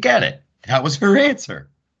go, and you get it. That was her answer.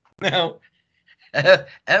 Now,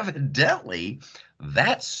 evidently,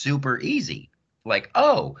 that's super easy. Like,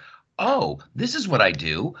 oh, this is what I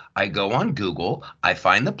do. I go on Google, I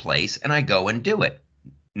find the place, and I go and do it.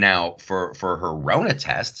 Now, for her Rona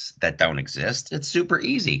tests that don't exist, it's super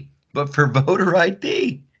easy. But for voter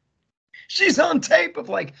ID, she's on tape of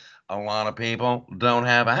like, a lot of people don't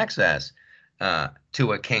have access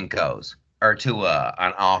to a Kinko's or to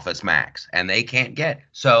an Office Max, and they can't get.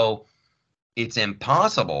 So it's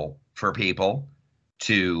impossible for people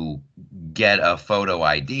to get a photo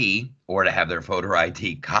ID or to have their photo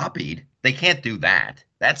ID copied. They can't do that.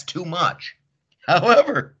 That's too much.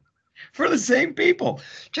 However, for the same people,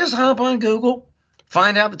 just hop on Google,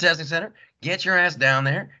 find out the testing center, get your ass down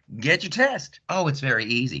there, get your test. Oh, it's very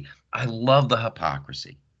easy. I love the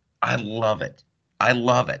hypocrisy. I love it. I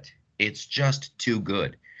love it. It's just too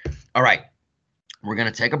good. All right, we're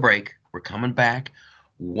going to take a break. We're coming back.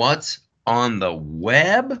 What's on the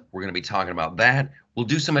web? We're going to be talking about that. We'll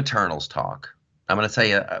do some Eternals talk. I'm going to tell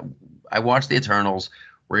you, I watched the Eternals.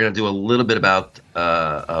 We're going to do a little bit about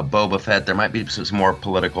Boba Fett. There might be some more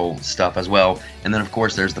political stuff as well. And then, of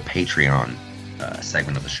course, there's the Patreon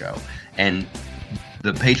segment of the show. And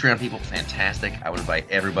the Patreon people, fantastic. I would invite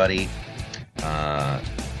everybody.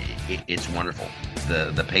 It's wonderful.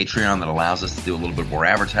 The Patreon that allows us to do a little bit more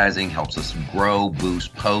advertising, helps us grow,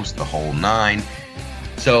 boost, post, the whole nine.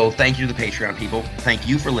 So thank you to the Patreon people. Thank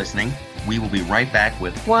you for listening. We will be right back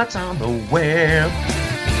with What's on the Web.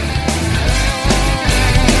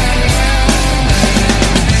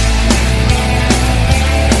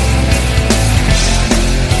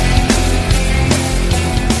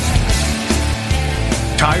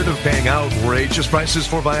 Tired of paying outrageous prices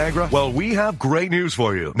for Viagra? Well, we have great news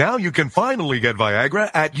for you. Now you can finally get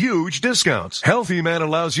Viagra at huge discounts. Healthy Man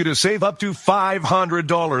allows you to save up to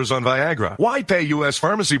 $500 on Viagra. Why pay U.S.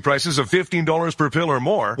 pharmacy prices of $15 per pill or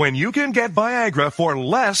more when you can get Viagra for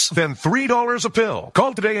less than $3 a pill?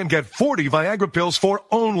 Call today and get 40 Viagra pills for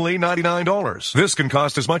only $99. This can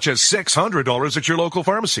cost as much as $600 at your local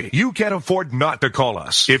pharmacy. You can't afford not to call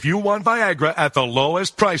us. If you want Viagra at the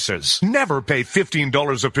lowest prices, never pay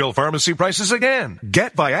 $15 a pill pharmacy prices again.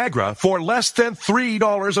 Get Viagra for less than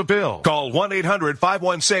 $3 a pill. Call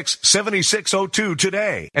 1-800-516-7602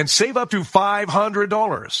 today and save up to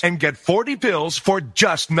 $500 and get 40 pills for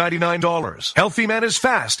just $99. Healthy Man is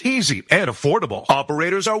fast, easy, and affordable.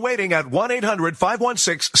 Operators are waiting at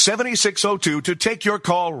 1-800-516-7602 to take your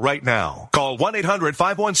call right now. Call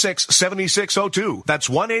 1-800-516-7602. That's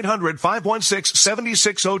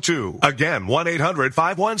 1-800-516-7602. Again,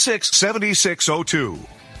 1-800-516-7602.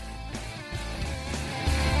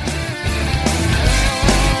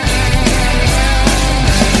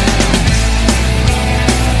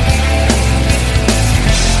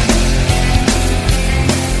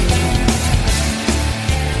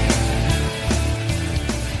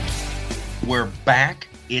 We're back.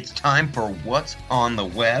 It's time for What's on the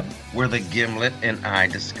Web, where the Gimlet and I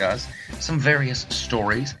discuss some various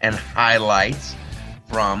stories and highlights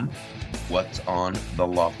from what's on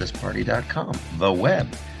theloftusparty.com, the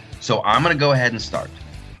web. So I'm going to go ahead and start.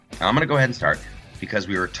 Because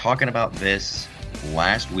we were talking about this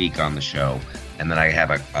last week on the show, and then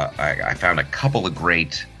I found a couple of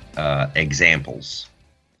great examples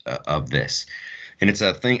of this. And it's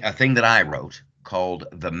a thing that I wrote called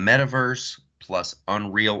The Metaverse plus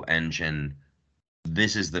Unreal Engine.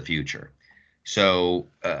 This is the future. So,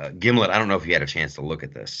 Gimlet, I don't know if you had a chance to look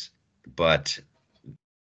at this, but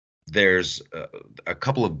there's a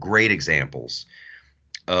couple of great examples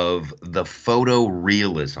of the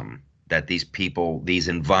photorealism that these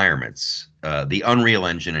environments, the Unreal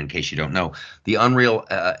Engine, in case you don't know, the Unreal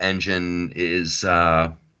Engine is,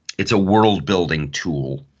 it's a world building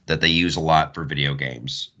tool that they use a lot for video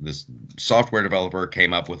games. This software developer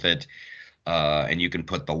came up with it and you can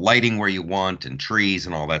put the lighting where you want and trees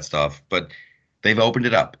and all that stuff. But they've opened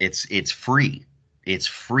it up. It's free. It's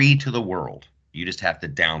free to the world. You just have to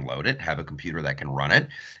download it, have a computer that can run it,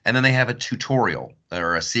 and then they have a tutorial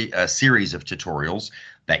or a series of tutorials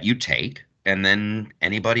that you take, and then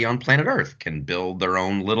anybody on planet Earth can build their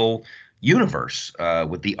own little universe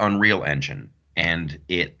with the Unreal Engine, and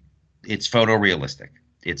it's photorealistic.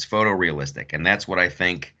 It's photorealistic, and that's what I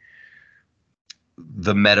think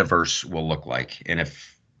the metaverse will look like. And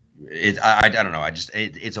if I don't know,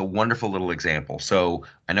 it's a wonderful little example. So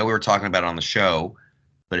I know we were talking about it on the show,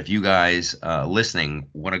 but if you guys listening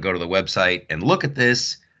want to go to the website and look at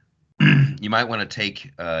this, you might want to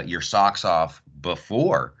take your socks off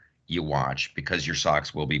before you watch, because your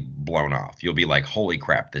socks will be blown off. You'll be like, holy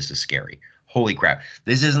crap, this is scary. Holy crap.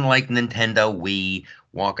 This isn't like Nintendo Wii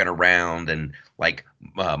walking around and like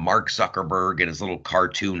Mark Zuckerberg in his little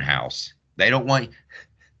cartoon house. They don't want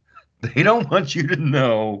you to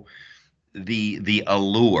know the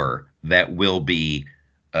allure that will be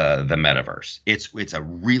the metaverse. It's a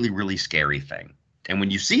really, really scary thing. And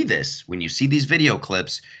when you see this, when you see these video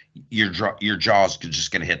clips, your jaws are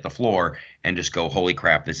just going to hit the floor and just go, holy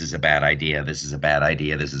crap, this is a bad idea. This is a bad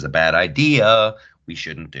idea. This is a bad idea. We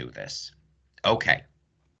shouldn't do this. Okay.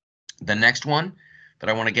 The next one that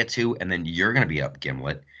I want to get to, and then you're going to be up,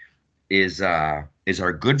 Gimlet, is our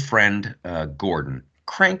good friend Gordon,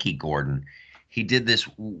 Cranky Gordon. He did this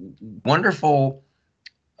wonderful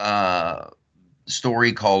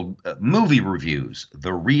story called Movie Reviews,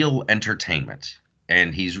 The Real Entertainment.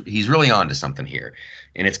 And he's really on to something here.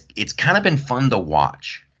 And it's kind of been fun to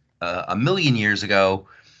watch. A million years ago,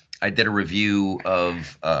 I did a review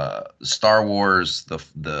of Star Wars,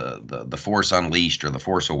 the Force Unleashed or the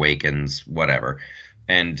Force Awakens, whatever.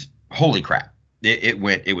 And holy crap, it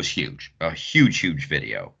was huge, a huge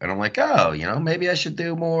video. And I'm like, oh, maybe I should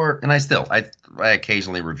do more. And I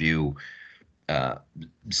occasionally review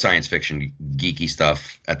science fiction geeky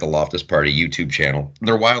stuff at the Loftus Party YouTube channel.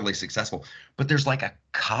 They're wildly successful, but there's like a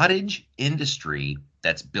cottage industry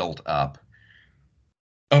that's built up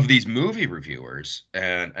of these movie reviewers,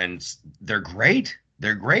 and they're great.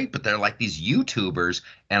 They're great, but they're like these YouTubers,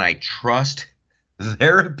 and I trust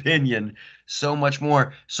their opinion so much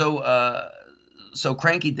more. So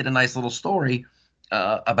Cranky did a nice little story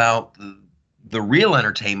about the real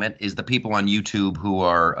entertainment is the people on YouTube who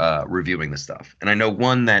are reviewing the stuff. And I know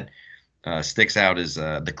one that sticks out is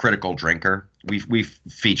the Critical Drinker. We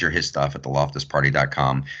feature his stuff at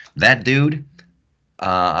theloftusparty.com. That dude,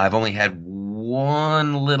 I've only had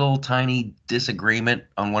one little tiny disagreement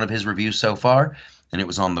on one of his reviews so far, and it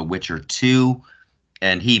was on The Witcher 2.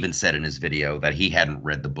 And he even said in his video that he hadn't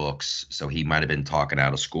read the books, so he might have been talking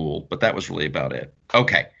out of school. But that was really about it.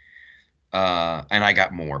 Okay. And I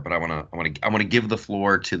got more, but I want to give the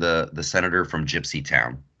floor to the senator from Gypsy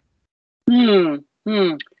Town.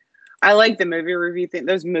 I like the movie review thing.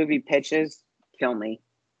 Those movie pitches kill me.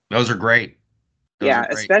 Those are great.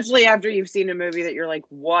 Especially after you've seen a movie that you're like,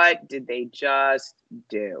 what did they just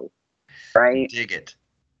do? Right? Dig it.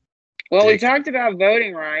 Well, we talked about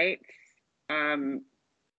voting rights.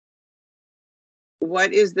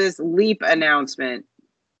 What is this LEAP announcement?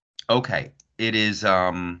 Okay. It is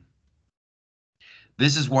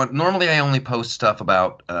this is one. Normally I only post stuff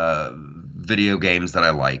about video games that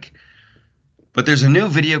I like. But there's a new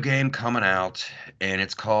video game coming out, and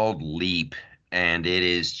it's called LEAP, and it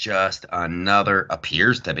is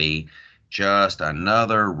appears to be just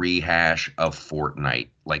another rehash of Fortnite.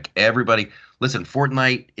 Like everybody, listen,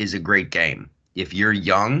 Fortnite is a great game. If you're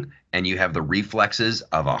young and you have the reflexes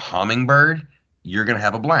of a hummingbird, you're going to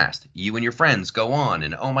have a blast. You and your friends go on,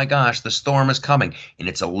 and oh my gosh, the storm is coming. And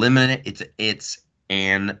it's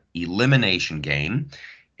an elimination game.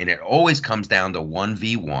 And it always comes down to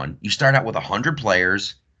 1v1. You start out with 100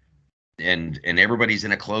 players, and everybody's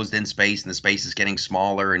in a closed-in space, and the space is getting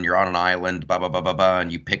smaller, and you're on an island, blah, blah, blah, blah, blah,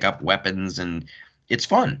 and you pick up weapons, and it's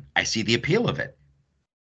fun. I see the appeal of it.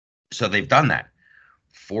 So they've done that.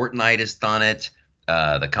 Fortnite has done it.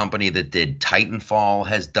 The company that did Titanfall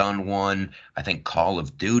has done one. I think Call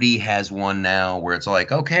of Duty has one now where it's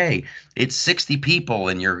like, okay, it's 60 people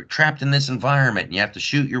and you're trapped in this environment and you have to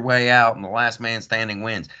shoot your way out and the last man standing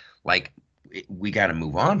wins. Like, we got to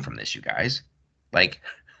move on from this, you guys. Like,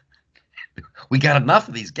 we got enough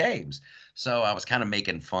of these games. So I was kind of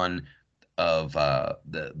making fun of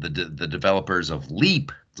the developers of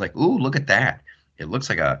Leap. It's like, ooh, look at that. It looks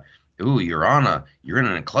like you're in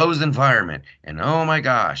an enclosed environment, and oh my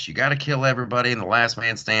gosh, you got to kill everybody, and the last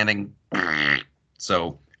man standing.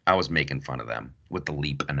 So I was making fun of them with the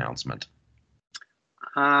LEAP announcement.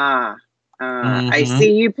 I I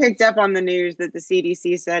see you picked up on the news that the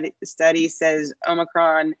CDC study says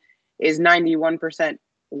Omicron is 91%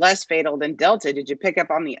 less fatal than Delta. Did you pick up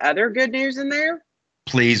on the other good news in there?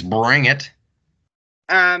 Please bring it.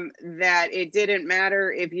 That it didn't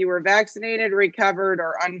matter if you were vaccinated, recovered,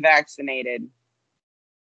 or unvaccinated.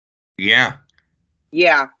 Yeah.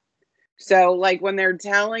 Yeah. So, like, when they're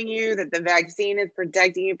telling you that the vaccine is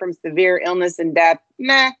protecting you from severe illness and death,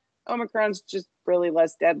 nah, Omicron's just really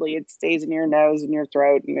less deadly. It stays in your nose and your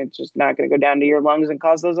throat, and it's just not going to go down to your lungs and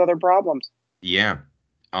cause those other problems. Yeah.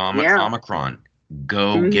 Omicron.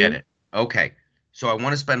 Go get it. Okay. So I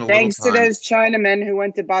want to spend a little time. Thanks to those Chinamen who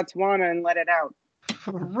went to Botswana and let it out.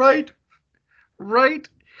 Right.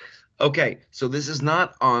 Okay. So this is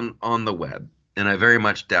not on the web, and I very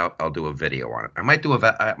much doubt I'll do a video on it. I might do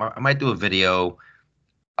a video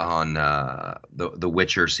on the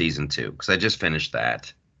Witcher season 2, because I just finished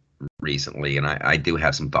that recently, and I do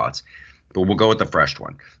have some thoughts, but we'll go with the fresh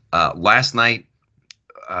one. Last night,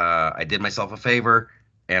 I did myself a favor,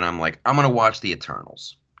 and I'm like, I'm gonna watch the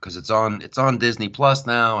Eternals, because it's on Disney Plus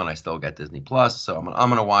now, and I still got Disney Plus, so I'm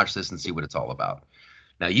gonna watch this and see what it's all about.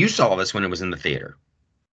 Now, you saw this when it was in the theater,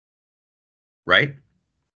 right?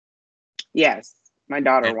 Yes, my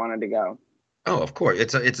daughter wanted to go. Oh, of course.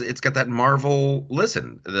 It's got that Marvel.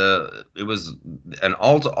 Listen, it was an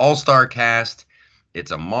all-star cast.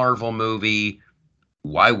 It's a Marvel movie.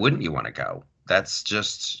 Why wouldn't you want to go? That's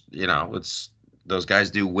just, it's those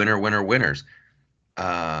guys do winners.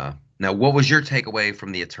 Now, what was your takeaway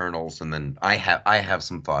from the Eternals? And then I have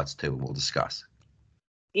some thoughts too. We'll discuss.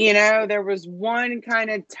 There was one kind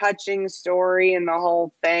of touching story in the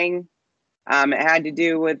whole thing. It had to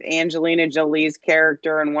do with Angelina Jolie's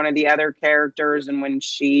character and one of the other characters, and when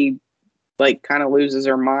she kind of loses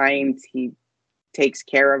her mind, he takes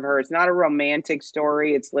care of her. It's not a romantic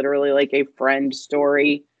story. It's literally like a friend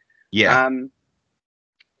story. Yeah.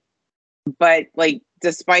 But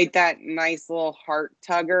despite that nice little heart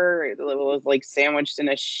tugger, it was sandwiched in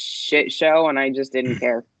a shit show, and I just didn't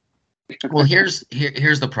care. Well, here's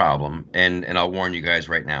the problem, and I'll warn you guys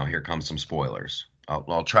right now. Here comes some spoilers.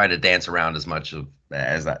 I'll try to dance around as much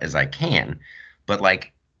as I can, but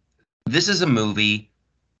this is a movie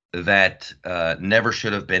that never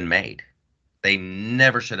should have been made. They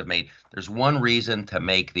never should have made. There's one reason to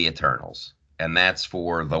make the Eternals, and that's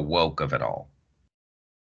for the woke of it all.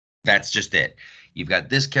 That's just it. You've got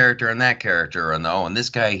this character and that character, and this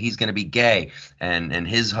guy, he's going to be gay, and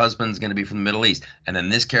his husband's going to be from the Middle East, and then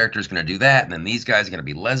this character is going to do that, and then these guys are going to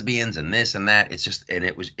be lesbians, and this and that.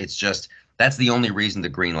 It's just that's the only reason to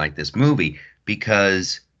greenlight this movie,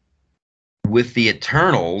 because with the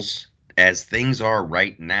Eternals, as things are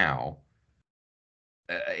right now,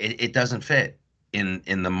 it doesn't fit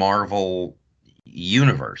in the Marvel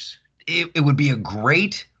universe. It would be a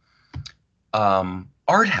great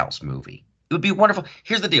art house movie. It would be wonderful.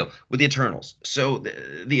 Here's the deal with the Eternals. So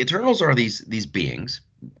the Eternals are these beings.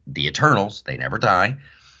 The Eternals, they never die,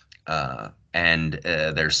 and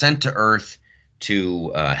they're sent to Earth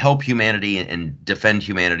to help humanity and defend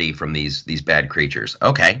humanity from these bad creatures.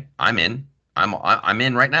 Okay, I'm in. I'm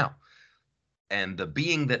in right now. And the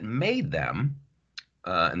being that made them,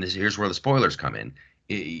 and here's where the spoilers come in.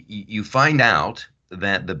 You find out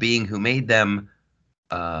that the being who made them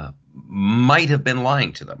might have been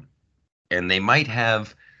lying to them, and they might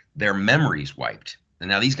have their memories wiped. And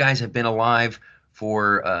now these guys have been alive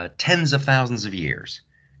for tens of thousands of years.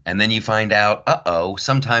 And then you find out,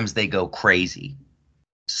 sometimes they go crazy.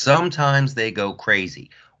 Sometimes they go crazy.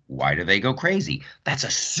 Why do they go crazy? That's a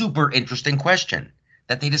super interesting question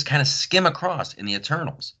that they just kind of skim across in the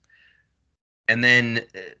Eternals. And then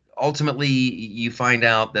ultimately you find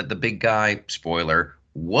out that the big guy, spoiler,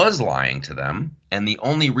 was lying to them. And the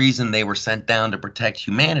only reason they were sent down to protect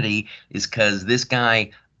humanity is because this guy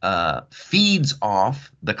feeds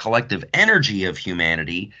off the collective energy of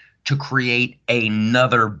humanity to create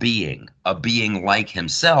another being, a being like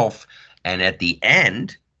himself. And at the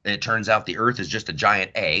end, it turns out the Earth is just a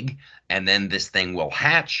giant egg, and then this thing will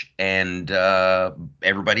hatch, and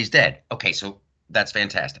everybody's dead. Okay, so that's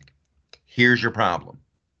fantastic. Here's your problem.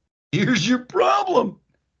 You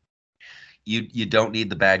don't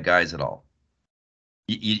need the bad guys at all.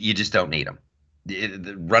 You just don't need them.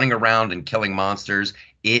 Running around and killing monsters,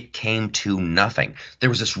 it came to nothing. There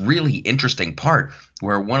was this really interesting part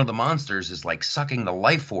where one of the monsters is sucking the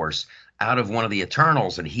life force out of one of the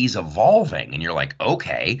Eternals, and he's evolving, and you're like,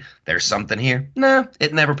 okay, there's something here. Nah,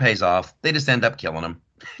 it never pays off. They just end up killing him.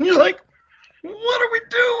 And you're like, what are we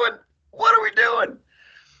doing?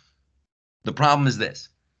 The problem is this.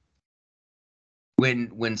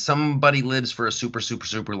 When somebody lives for a super, super,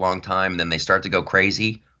 super long time, and then they start to go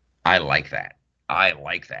crazy, I like that. I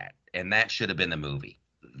like that. And that should have been the movie.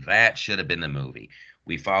 That should have been the movie.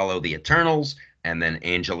 We follow the Eternals, and then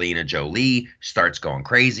Angelina Jolie starts going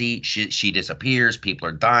crazy. She disappears. People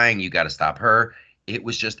are dying. You got to stop her. It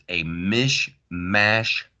was just a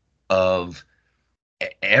mishmash of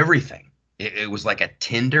everything. It was like a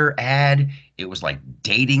Tinder ad. It was like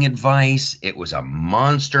dating advice. It was a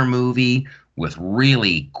monster movie with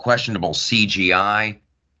really questionable CGI.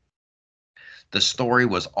 The story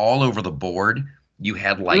was all over the board. You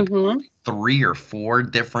had like 3 or 4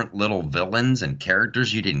 different little villains and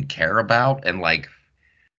characters you didn't care about, and like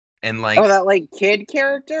oh, that like kid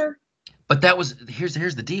character. But that was here's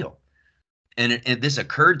the deal, and this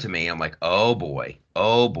occurred to me. I'm like, oh boy,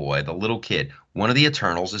 the little kid. One of the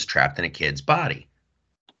Eternals is trapped in a kid's body,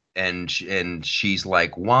 and she's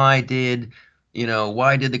like, why did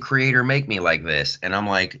the creator make me like this? And I'm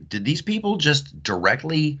like, did these people just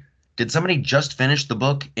directly? Did somebody just finish the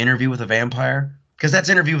book Interview with a Vampire? Because that's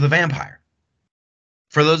Interview with a Vampire.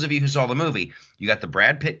 For those of you who saw the movie, you got the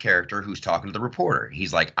Brad Pitt character who's talking to the reporter.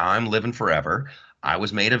 He's like, I'm living forever. I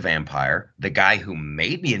was made a vampire. The guy who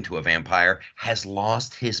made me into a vampire has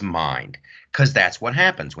lost his mind. Because that's what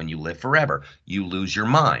happens when you live forever. You lose your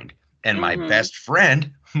mind. And my best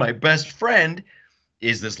friend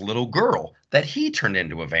is this little girl that he turned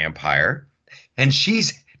into a vampire. And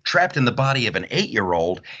she's trapped in the body of an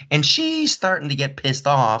 8-year-old, and she's starting to get pissed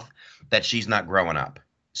off that she's not growing up.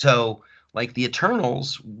 So, like, the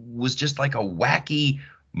Eternals was just like a wacky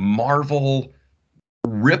Marvel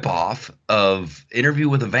ripoff of Interview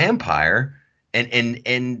with a Vampire,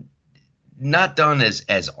 and not done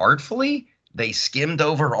as artfully. They skimmed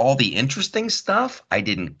over all the interesting stuff. I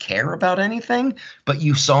didn't care about anything, but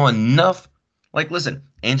you saw enough. Like, listen,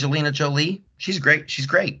 Angelina Jolie, she's great. She's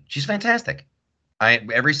great. She's fantastic.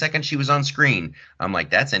 Every second she was on screen, I'm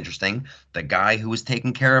like, that's interesting. The guy who was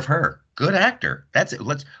taking care of her, good actor. That's it.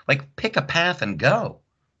 Let's like pick a path and go.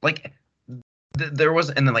 Like there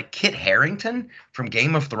was, and then like Kit Harington from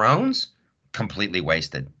Game of Thrones, completely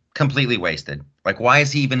wasted. Like, why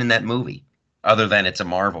is he even in that movie? Other than it's a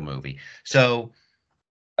Marvel movie. So,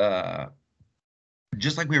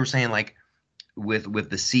 just like we were saying, like with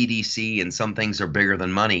the CDC and some things are bigger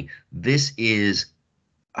than money. This is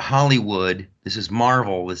Hollywood, this is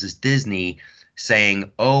Marvel, this is Disney saying,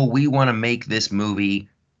 oh, we want to make this movie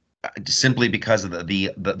simply because of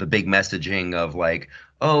the big messaging of like,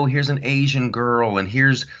 oh, here's an Asian girl and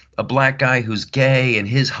here's a black guy who's gay and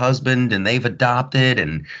his husband and they've adopted,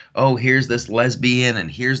 and oh, here's this lesbian and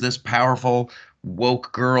here's this powerful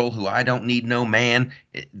woke girl who I don't need no man.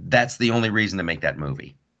 That's the only reason to make that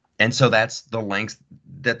movie. And so that's the lengths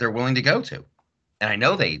that they're willing to go to. And I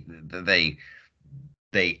know they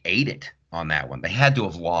ate it on that one. They had to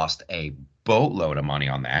have lost a boatload of money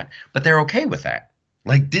on that, but they're okay with that.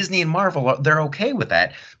 Like Disney and Marvel, they're okay with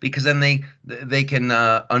that because then they can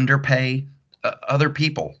underpay other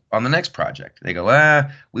people on the next project. They go,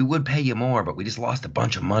 we would pay you more, but we just lost a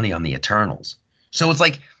bunch of money on the Eternals. So it's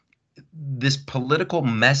like this political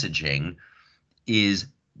messaging is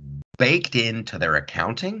baked into their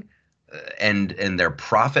accounting and their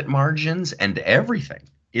profit margins and everything.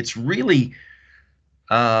 It's really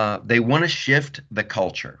they want to shift the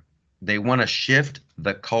culture. They want to shift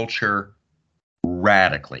the culture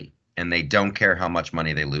radically, and they don't care how much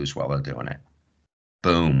money they lose while they're doing it.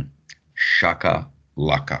 Boom. Shaka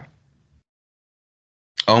laka.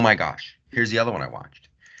 Oh my gosh. Here's the other one I watched.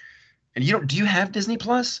 And do you have Disney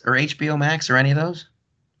Plus or HBO Max or any of those?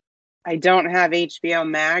 I don't have HBO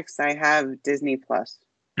Max. I have Disney Plus.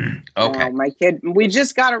 Okay. My kid, we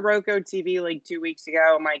just got a Roku TV like 2 weeks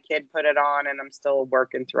ago. My kid put it on, and I'm still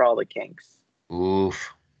working through all the kinks.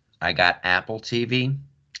 Oof. I got Apple TV.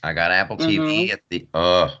 TV at the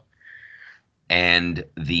and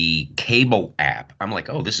the cable app. I'm like,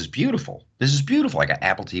 oh, this is beautiful. I got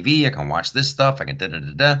Apple TV. I can watch this stuff. I can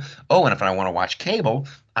da-da-da-da. Oh, and if I want to watch cable,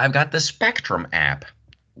 I've got the Spectrum app.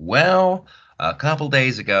 Well, a couple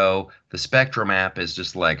days ago, the Spectrum app is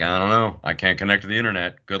just like, I don't know. I can't connect to the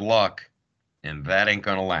internet. Good luck. And that ain't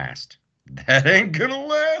going to last.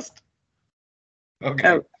 Okay.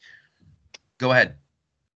 Oh. Go ahead.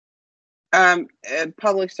 A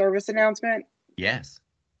public service announcement. Yes.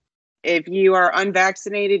 If you are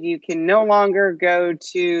unvaccinated, you can no longer go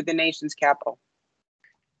to the nation's capital.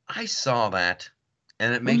 I saw that,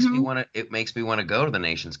 and it makes me want to. It makes me want to go to the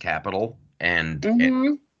nation's capital and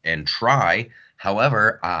try.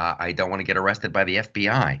 However, I don't want to get arrested by the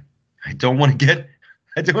FBI. I don't want to be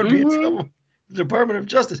in trouble with the Department of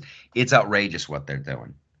Justice. It's outrageous what they're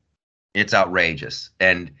doing. It's outrageous,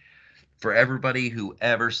 and for everybody who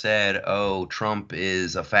ever said, oh, Trump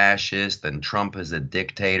is a fascist and Trump is a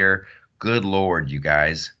dictator, good Lord, you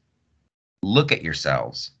guys, look at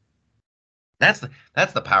yourselves. That's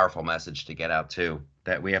the powerful message to get out too,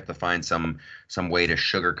 that we have to find some way to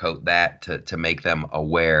sugarcoat that to make them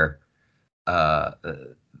aware.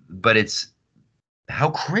 But it's,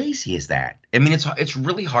 how crazy is that? I mean, it's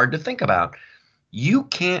really hard to think about. You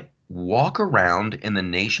can't walk around in the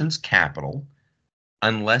nation's capital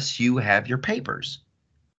unless you have your papers.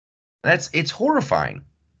 It's horrifying.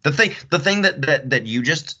 The thing that you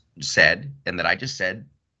just said and that I just said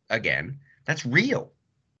again, that's real.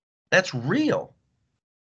 That's real.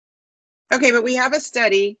 Okay, but we have a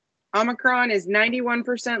study. Omicron is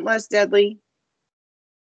 91% less deadly.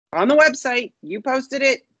 On the website, you posted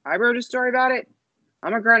it. I wrote a story about it.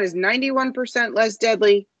 Omicron is 91% less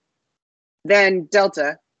deadly than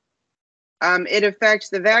Delta. It affects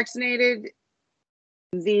the vaccinated,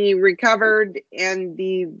 the recovered, and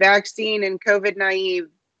the vaccine and COVID naive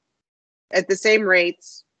at the same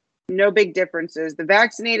rates. No big differences. The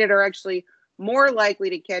vaccinated are actually more likely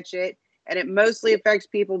to catch it, and it mostly affects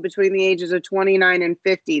people between the ages of 29 and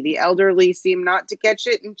 50. The elderly seem not to catch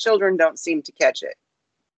it, and children don't seem to catch it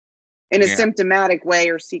in a symptomatic way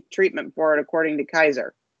or seek treatment for it, according to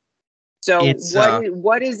Kaiser. So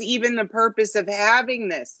what is even the purpose of having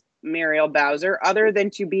this, Muriel Bowser, other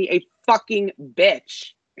than to be a fucking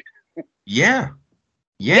bitch? Yeah.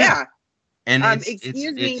 And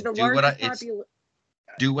excuse me, the largest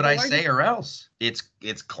do what I say or else. It's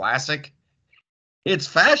classic. It's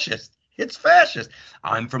fascist. It's fascist.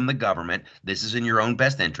 I'm from the government. This is in your own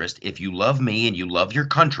best interest. If you love me and you love your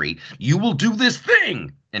country, you will do this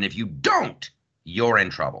thing. And if you don't, you're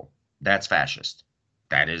in trouble. That's fascist.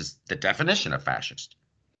 That is the definition of fascist.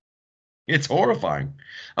 It's horrifying.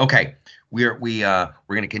 Okay, we're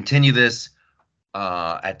going to continue this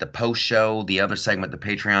at the post show, the other segment, the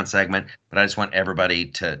Patreon segment. But I just want everybody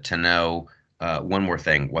to know one more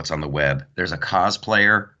thing. What's on the web? There's a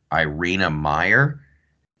cosplayer, Irina Meyer,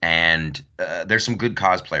 and there's some good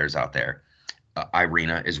cosplayers out there.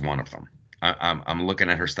 Irina is one of them. I'm looking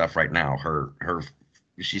at her stuff right now.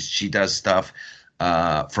 She does stuff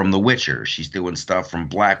from The Witcher. She's doing stuff from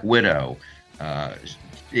Black Widow.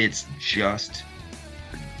 It's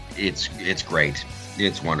great.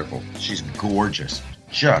 It's wonderful. She's gorgeous,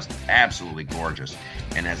 just absolutely gorgeous,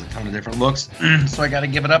 and has a ton of different looks. So I got to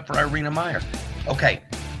give it up for Irina Meyer. Okay.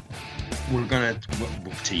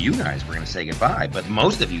 To you guys, we're going to say goodbye. But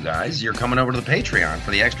most of you guys, you're coming over to the Patreon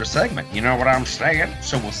for the extra segment. You know what I'm saying?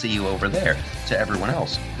 So we'll see you over there. To everyone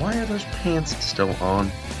else, why are those pants still on?